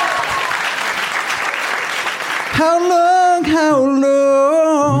 How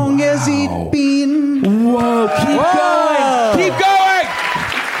long has it been? Whoa, keep going! Keep going!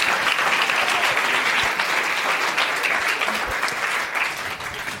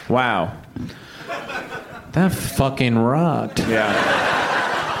 Wow. That fucking rocked. Yeah.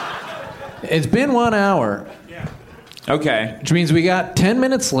 It's been 1 hour, Okay. which means we got 10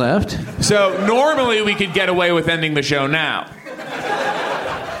 minutes left. So normally we could get away with ending the show now.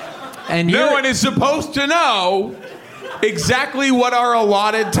 And No one is supposed to know exactly what our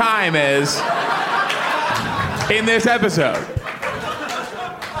allotted time is in this episode.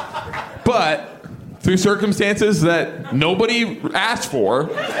 But through circumstances that nobody asked for,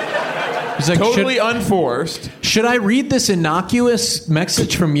 He's like, totally unforced. should I read this innocuous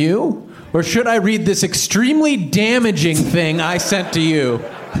message from you? Or should I read this extremely damaging thing I sent to you?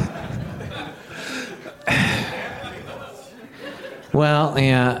 Well,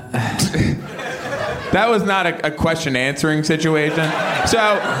 yeah. That was not a question answering situation.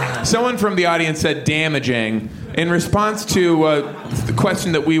 So someone from the audience said damaging in response to the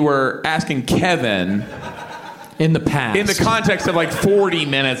question that we were asking Kevin In the past. in the context of like 40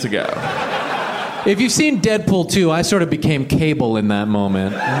 minutes ago. If you've seen Deadpool 2, I sort of became Cable in that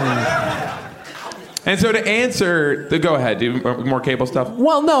moment. And so to answer, go ahead, do more Cable stuff.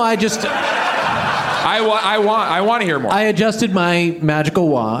 Well, no, I just... I want to hear more. I adjusted my magical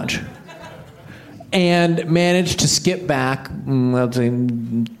watch and managed to skip back, let's say,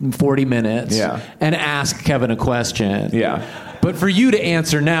 40 minutes and ask Kevin a question. Yeah. But for you to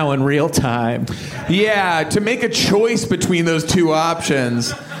answer now in real time. Yeah, to make a choice between those two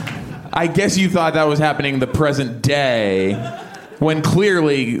options, I guess you thought that was happening the present day, when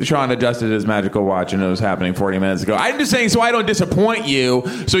clearly Sean adjusted his magical watch and it was happening 40 minutes ago. I'm just saying so I don't disappoint you,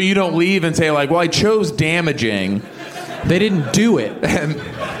 so you don't leave and say like, well, I chose damaging. They didn't do it. And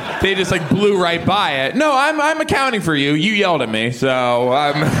they just like blew right by it. No, I'm accounting for you. You yelled at me, so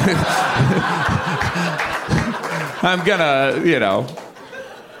I'm I'm gonna,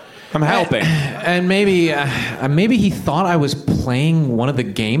 I'm helping. And maybe he thought I was playing one of the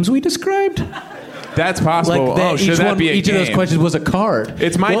games we described. That's possible. Should that be a each game? of those questions was a card.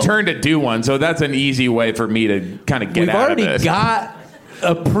 It's my turn to do one, so that's an easy way for me to kind of get out of this. We've already got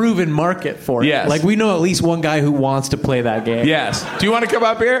a proven market for it. Yes. Like, we know at least one guy who wants to play that game. Yes. Do you want to come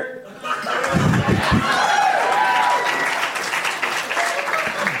up here?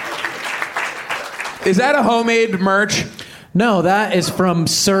 Is that a homemade merch? No, that is from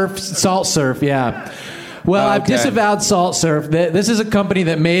Salt Surf, yeah. Well, I've disavowed Salt Surf. This is a company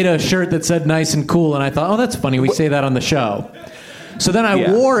that made a shirt that said nice and cool, and I thought, oh, that's funny. We say that on the show. So then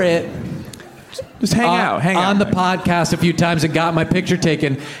I wore it. Just hang out on the podcast a few times and got my picture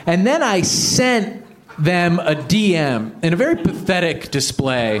taken. And then I sent them a DM in a very pathetic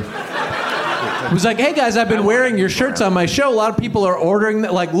display. It was like, hey, guys, I've been wearing your shirts on my show. A lot of people are ordering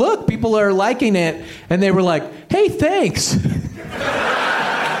that. Like, look, people are liking it. And they were like, hey, thanks.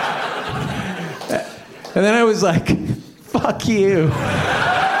 And then I was like, fuck you.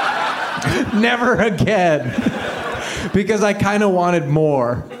 Never again. Because I kind of wanted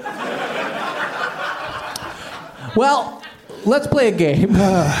more. Well, let's play a game.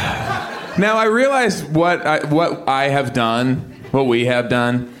 Now, I realize what I have done, what we have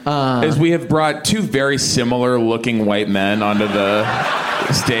done, is we have brought two very similar looking white men onto the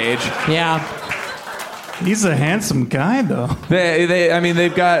stage. Yeah. He's a handsome guy, though.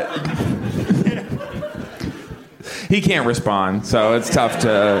 They've got... He can't respond, so it's tough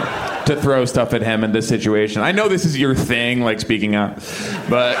to throw stuff at him in this situation. I know this is your thing, like speaking up,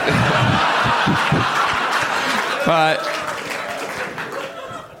 but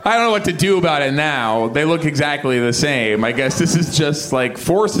I don't know what to do about it now. They look exactly the same. I guess this is just like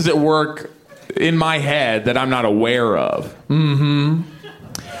forces at work in my head that I'm not aware of. Mm-hmm.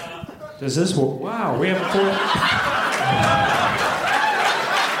 Does this work? Wow, we have four...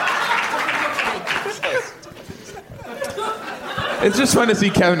 It's just fun to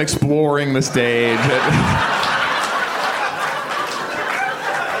see Kevin exploring the stage.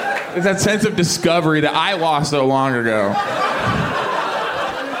 It's that sense of discovery that I lost so long ago.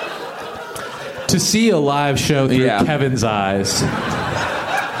 To see a live show through Kevin's eyes.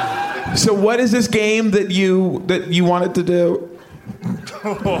 So what is this game that you wanted to do?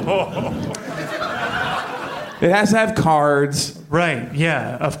 It has to have cards. Right,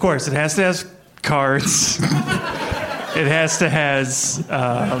 yeah, of course. It has to have cards. It has to has...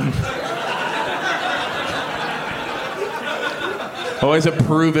 Always a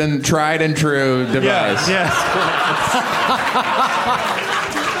proven, tried and true device. Yes.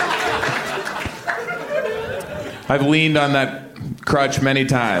 I've leaned on that crutch many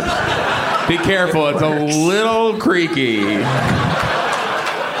times. Be careful, it's a little creaky.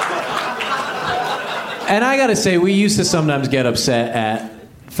 And I gotta say, we used to sometimes get upset at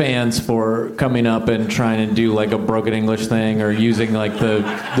fans for coming up and trying to do like a broken English thing or using like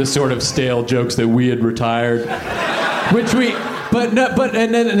the sort of stale jokes that we had retired,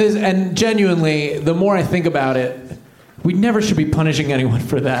 and genuinely, the more I think about it, we never should be punishing anyone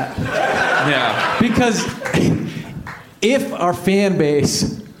for that. Yeah. Because if our fan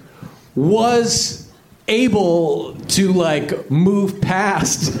base was able to like move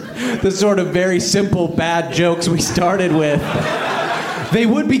past the sort of very simple bad jokes we started with, they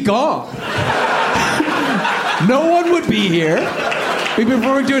would be gone. No one would be here. We've been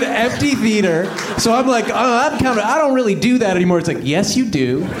performing to an empty theater. So I'm like, I don't really do that anymore. It's like, yes, you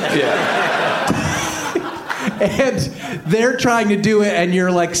do. Yeah. And they're trying to do it, and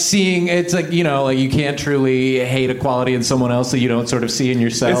you're like seeing, it's like, you know, like you can't truly hate a quality in someone else that you don't sort of see in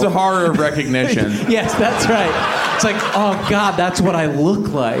yourself. It's the horror of recognition. Yes, that's right. It's like, oh God, that's what I look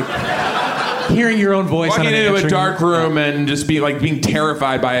like. Hearing your own voice. Walking into a dark room and just being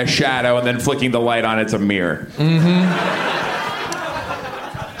terrified by a shadow and then flicking the light on it's a mirror. Mm-hmm.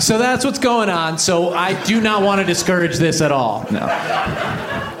 So that's what's going on. So I do not want to discourage this at all. No.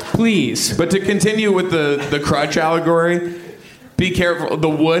 Please. But to continue with the crutch allegory, be careful. The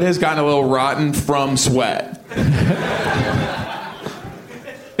wood has gotten a little rotten from sweat. The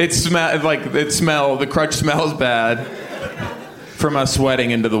crutch smells bad from us sweating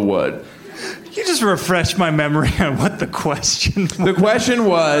into the wood. You just refreshed my memory on what the question was. The question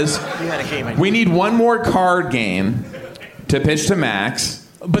was, we need one more card game to pitch to Max.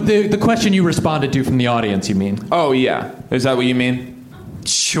 But the question you responded to from the audience, you mean? Oh, yeah. Is that what you mean?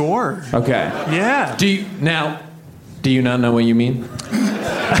 Sure. Okay. Yeah. Do you not know what you mean?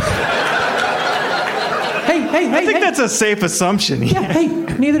 Hey, I think that's a safe assumption. Yeah, hey,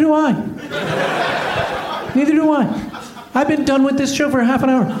 neither do I. Neither do I. I've been done with this show for half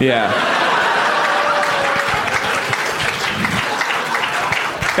an hour. Yeah.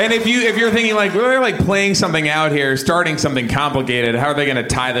 And if you're thinking like, well, they're like playing something out here, starting something complicated, how are they going to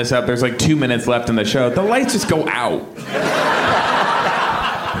tie this up? There's like 2 minutes left in the show. The lights just go out.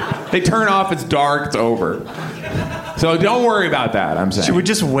 They turn off, it's dark, it's over. So don't worry about that, I'm saying. Should we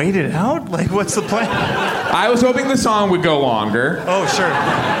just wait it out? Like, what's the plan? I was hoping the song would go longer. Oh, sure.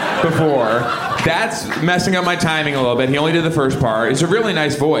 Before. That's messing up my timing a little bit. He only did the first part. It's a really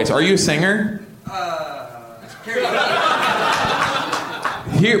nice voice. Are you a singer?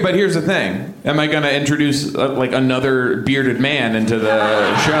 But here's the thing. Am I going to introduce like another bearded man into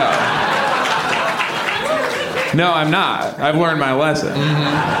the show? No, I'm not. I've learned my lesson.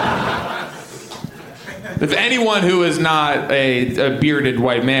 Mm-hmm. If anyone who is not a bearded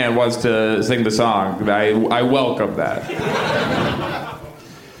white man wants to sing the song, I welcome that.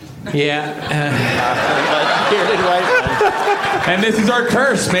 Yeah. Bearded white man. And this is our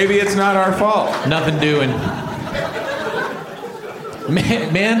curse. Maybe it's not our fault. Nothing doing.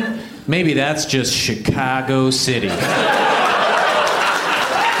 Man, maybe that's just Chicago City.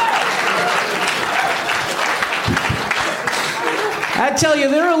 I tell you,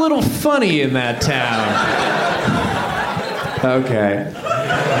 they're a little funny in that town. Okay.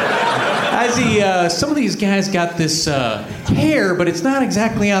 I see some of these guys got this hair, but it's not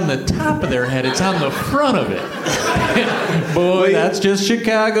exactly on the top of their head, it's on the front of it. Boy, that's just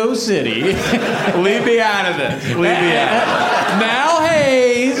Chicago City. Leave me out of this. Leave me out. Now,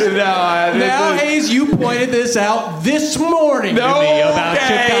 Hayes. Hayes, you pointed this out this morning to me about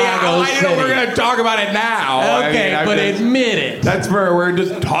Chicago City. I know we're going to talk about it now. Okay, but admit it. That's where we're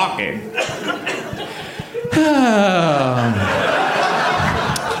just talking.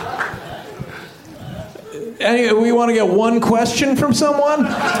 Anyway, we want to get one question from someone?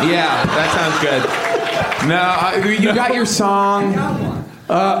 Yeah, that sounds good. No, you got your song.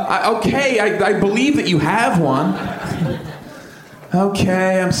 Okay, I believe that you have one.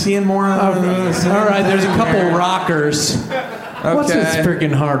 Okay, I'm seeing more of this. All right, there's a couple rockers. Okay. What's this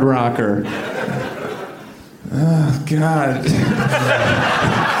freaking hard rocker? Oh, God.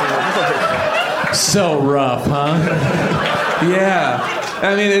 So rough, huh? Yeah.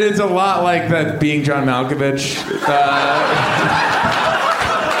 I mean, it's a lot like that Being John Malkovich.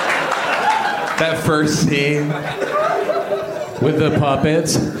 That first scene. With the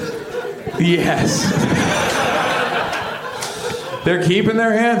puppets? Yes. They're keeping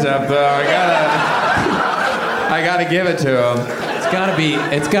their hands up, though. I gotta give it to them.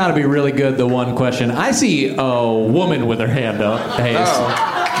 It's gotta be really good, the one question. I see a woman with her hand up. Hayes. Oh.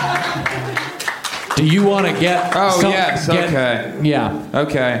 Do you want to get... Yes, okay. Yeah.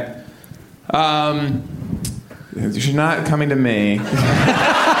 Okay. She's not coming to me.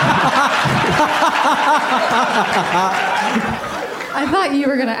 I thought you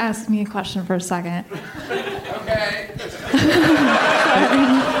were going to ask me a question for a second. Okay.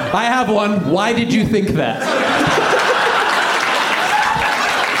 I have one. Why did you think that?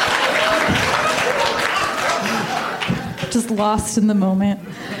 Just lost in the moment.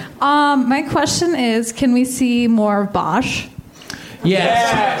 My question is, can we see more of Bosch?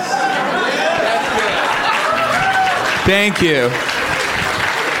 Yes. Thank you.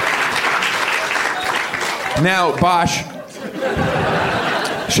 Now, Bosch,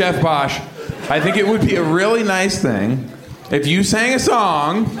 Chef Bosch, I think it would be a really nice thing if you sang a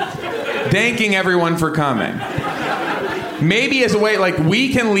song thanking everyone for coming. Maybe as a way, like, we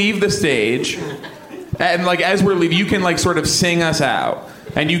can leave the stage, and, like, as we're leaving, you can, like, sort of sing us out.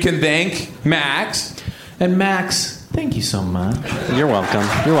 And you can thank Max. And Max, thank you so much. You're welcome.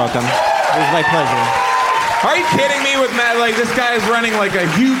 You're welcome. It was my pleasure. Are you kidding me with Matt? Like, this guy is running, like, a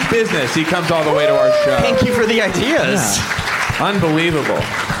huge business. He comes all the way to our show. Thank you for the ideas. Yeah. Unbelievable.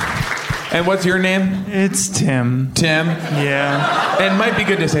 And what's your name? It's Tim. Tim? Yeah. And it might be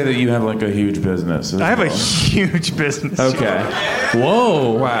good to say that you have, like, a huge business. I have a huge business. Okay.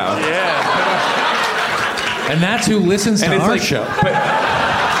 Whoa. Wow. Yeah. And that's who listens to our show. But,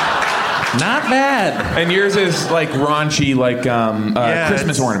 not bad. and yours is, like, raunchy, like,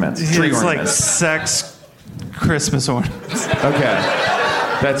 Christmas ornaments. Tree it's ornaments. Like sex Christmas ornaments. Okay.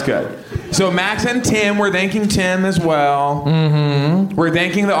 That's good. So Max and Tim, we're thanking Tim as well. Mm-hmm. We're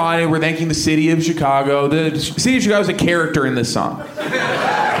thanking the audience. We're thanking the city of Chicago. The city of Chicago is a character in this song.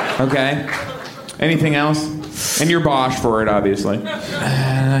 Okay? Anything else? And you're Bosch for it, obviously.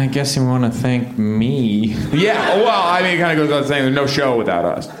 I guess you want to thank me. Yeah, well, I mean, it kind of goes without saying there's no show without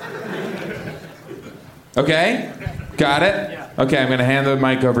us. Okay? Got it? Okay, I'm going to hand the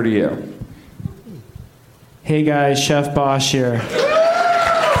mic over to you. Hey guys, Chef Bosch here.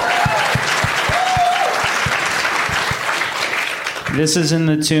 This is in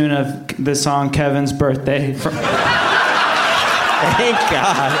the tune of the song Kevin's Birthday. Thank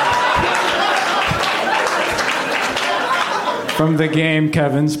God. From the game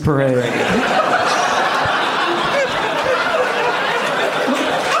Kevin's Parade.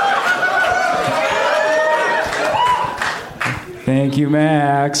 Thank you,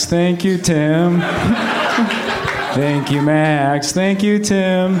 Max. Thank you, Tim. Thank you, Max. Thank you,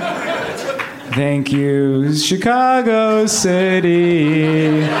 Tim. Thank you, Chicago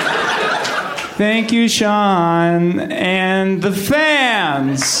City. Thank you, Sean, and the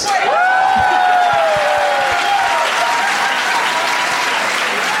fans.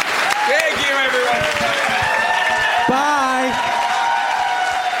 Thank you, everyone. Bye.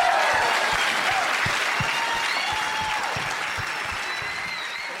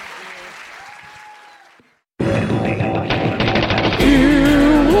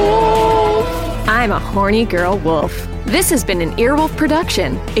 I'm a horny girl wolf. This has been an Earwolf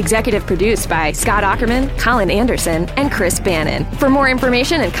production. Executive produced by Scott Aukerman, Colin Anderson, and Chris Bannon. For more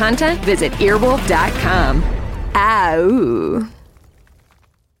information and content, visit earwolf.com. Ow.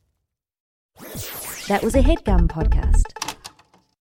 That was a HeadGum podcast.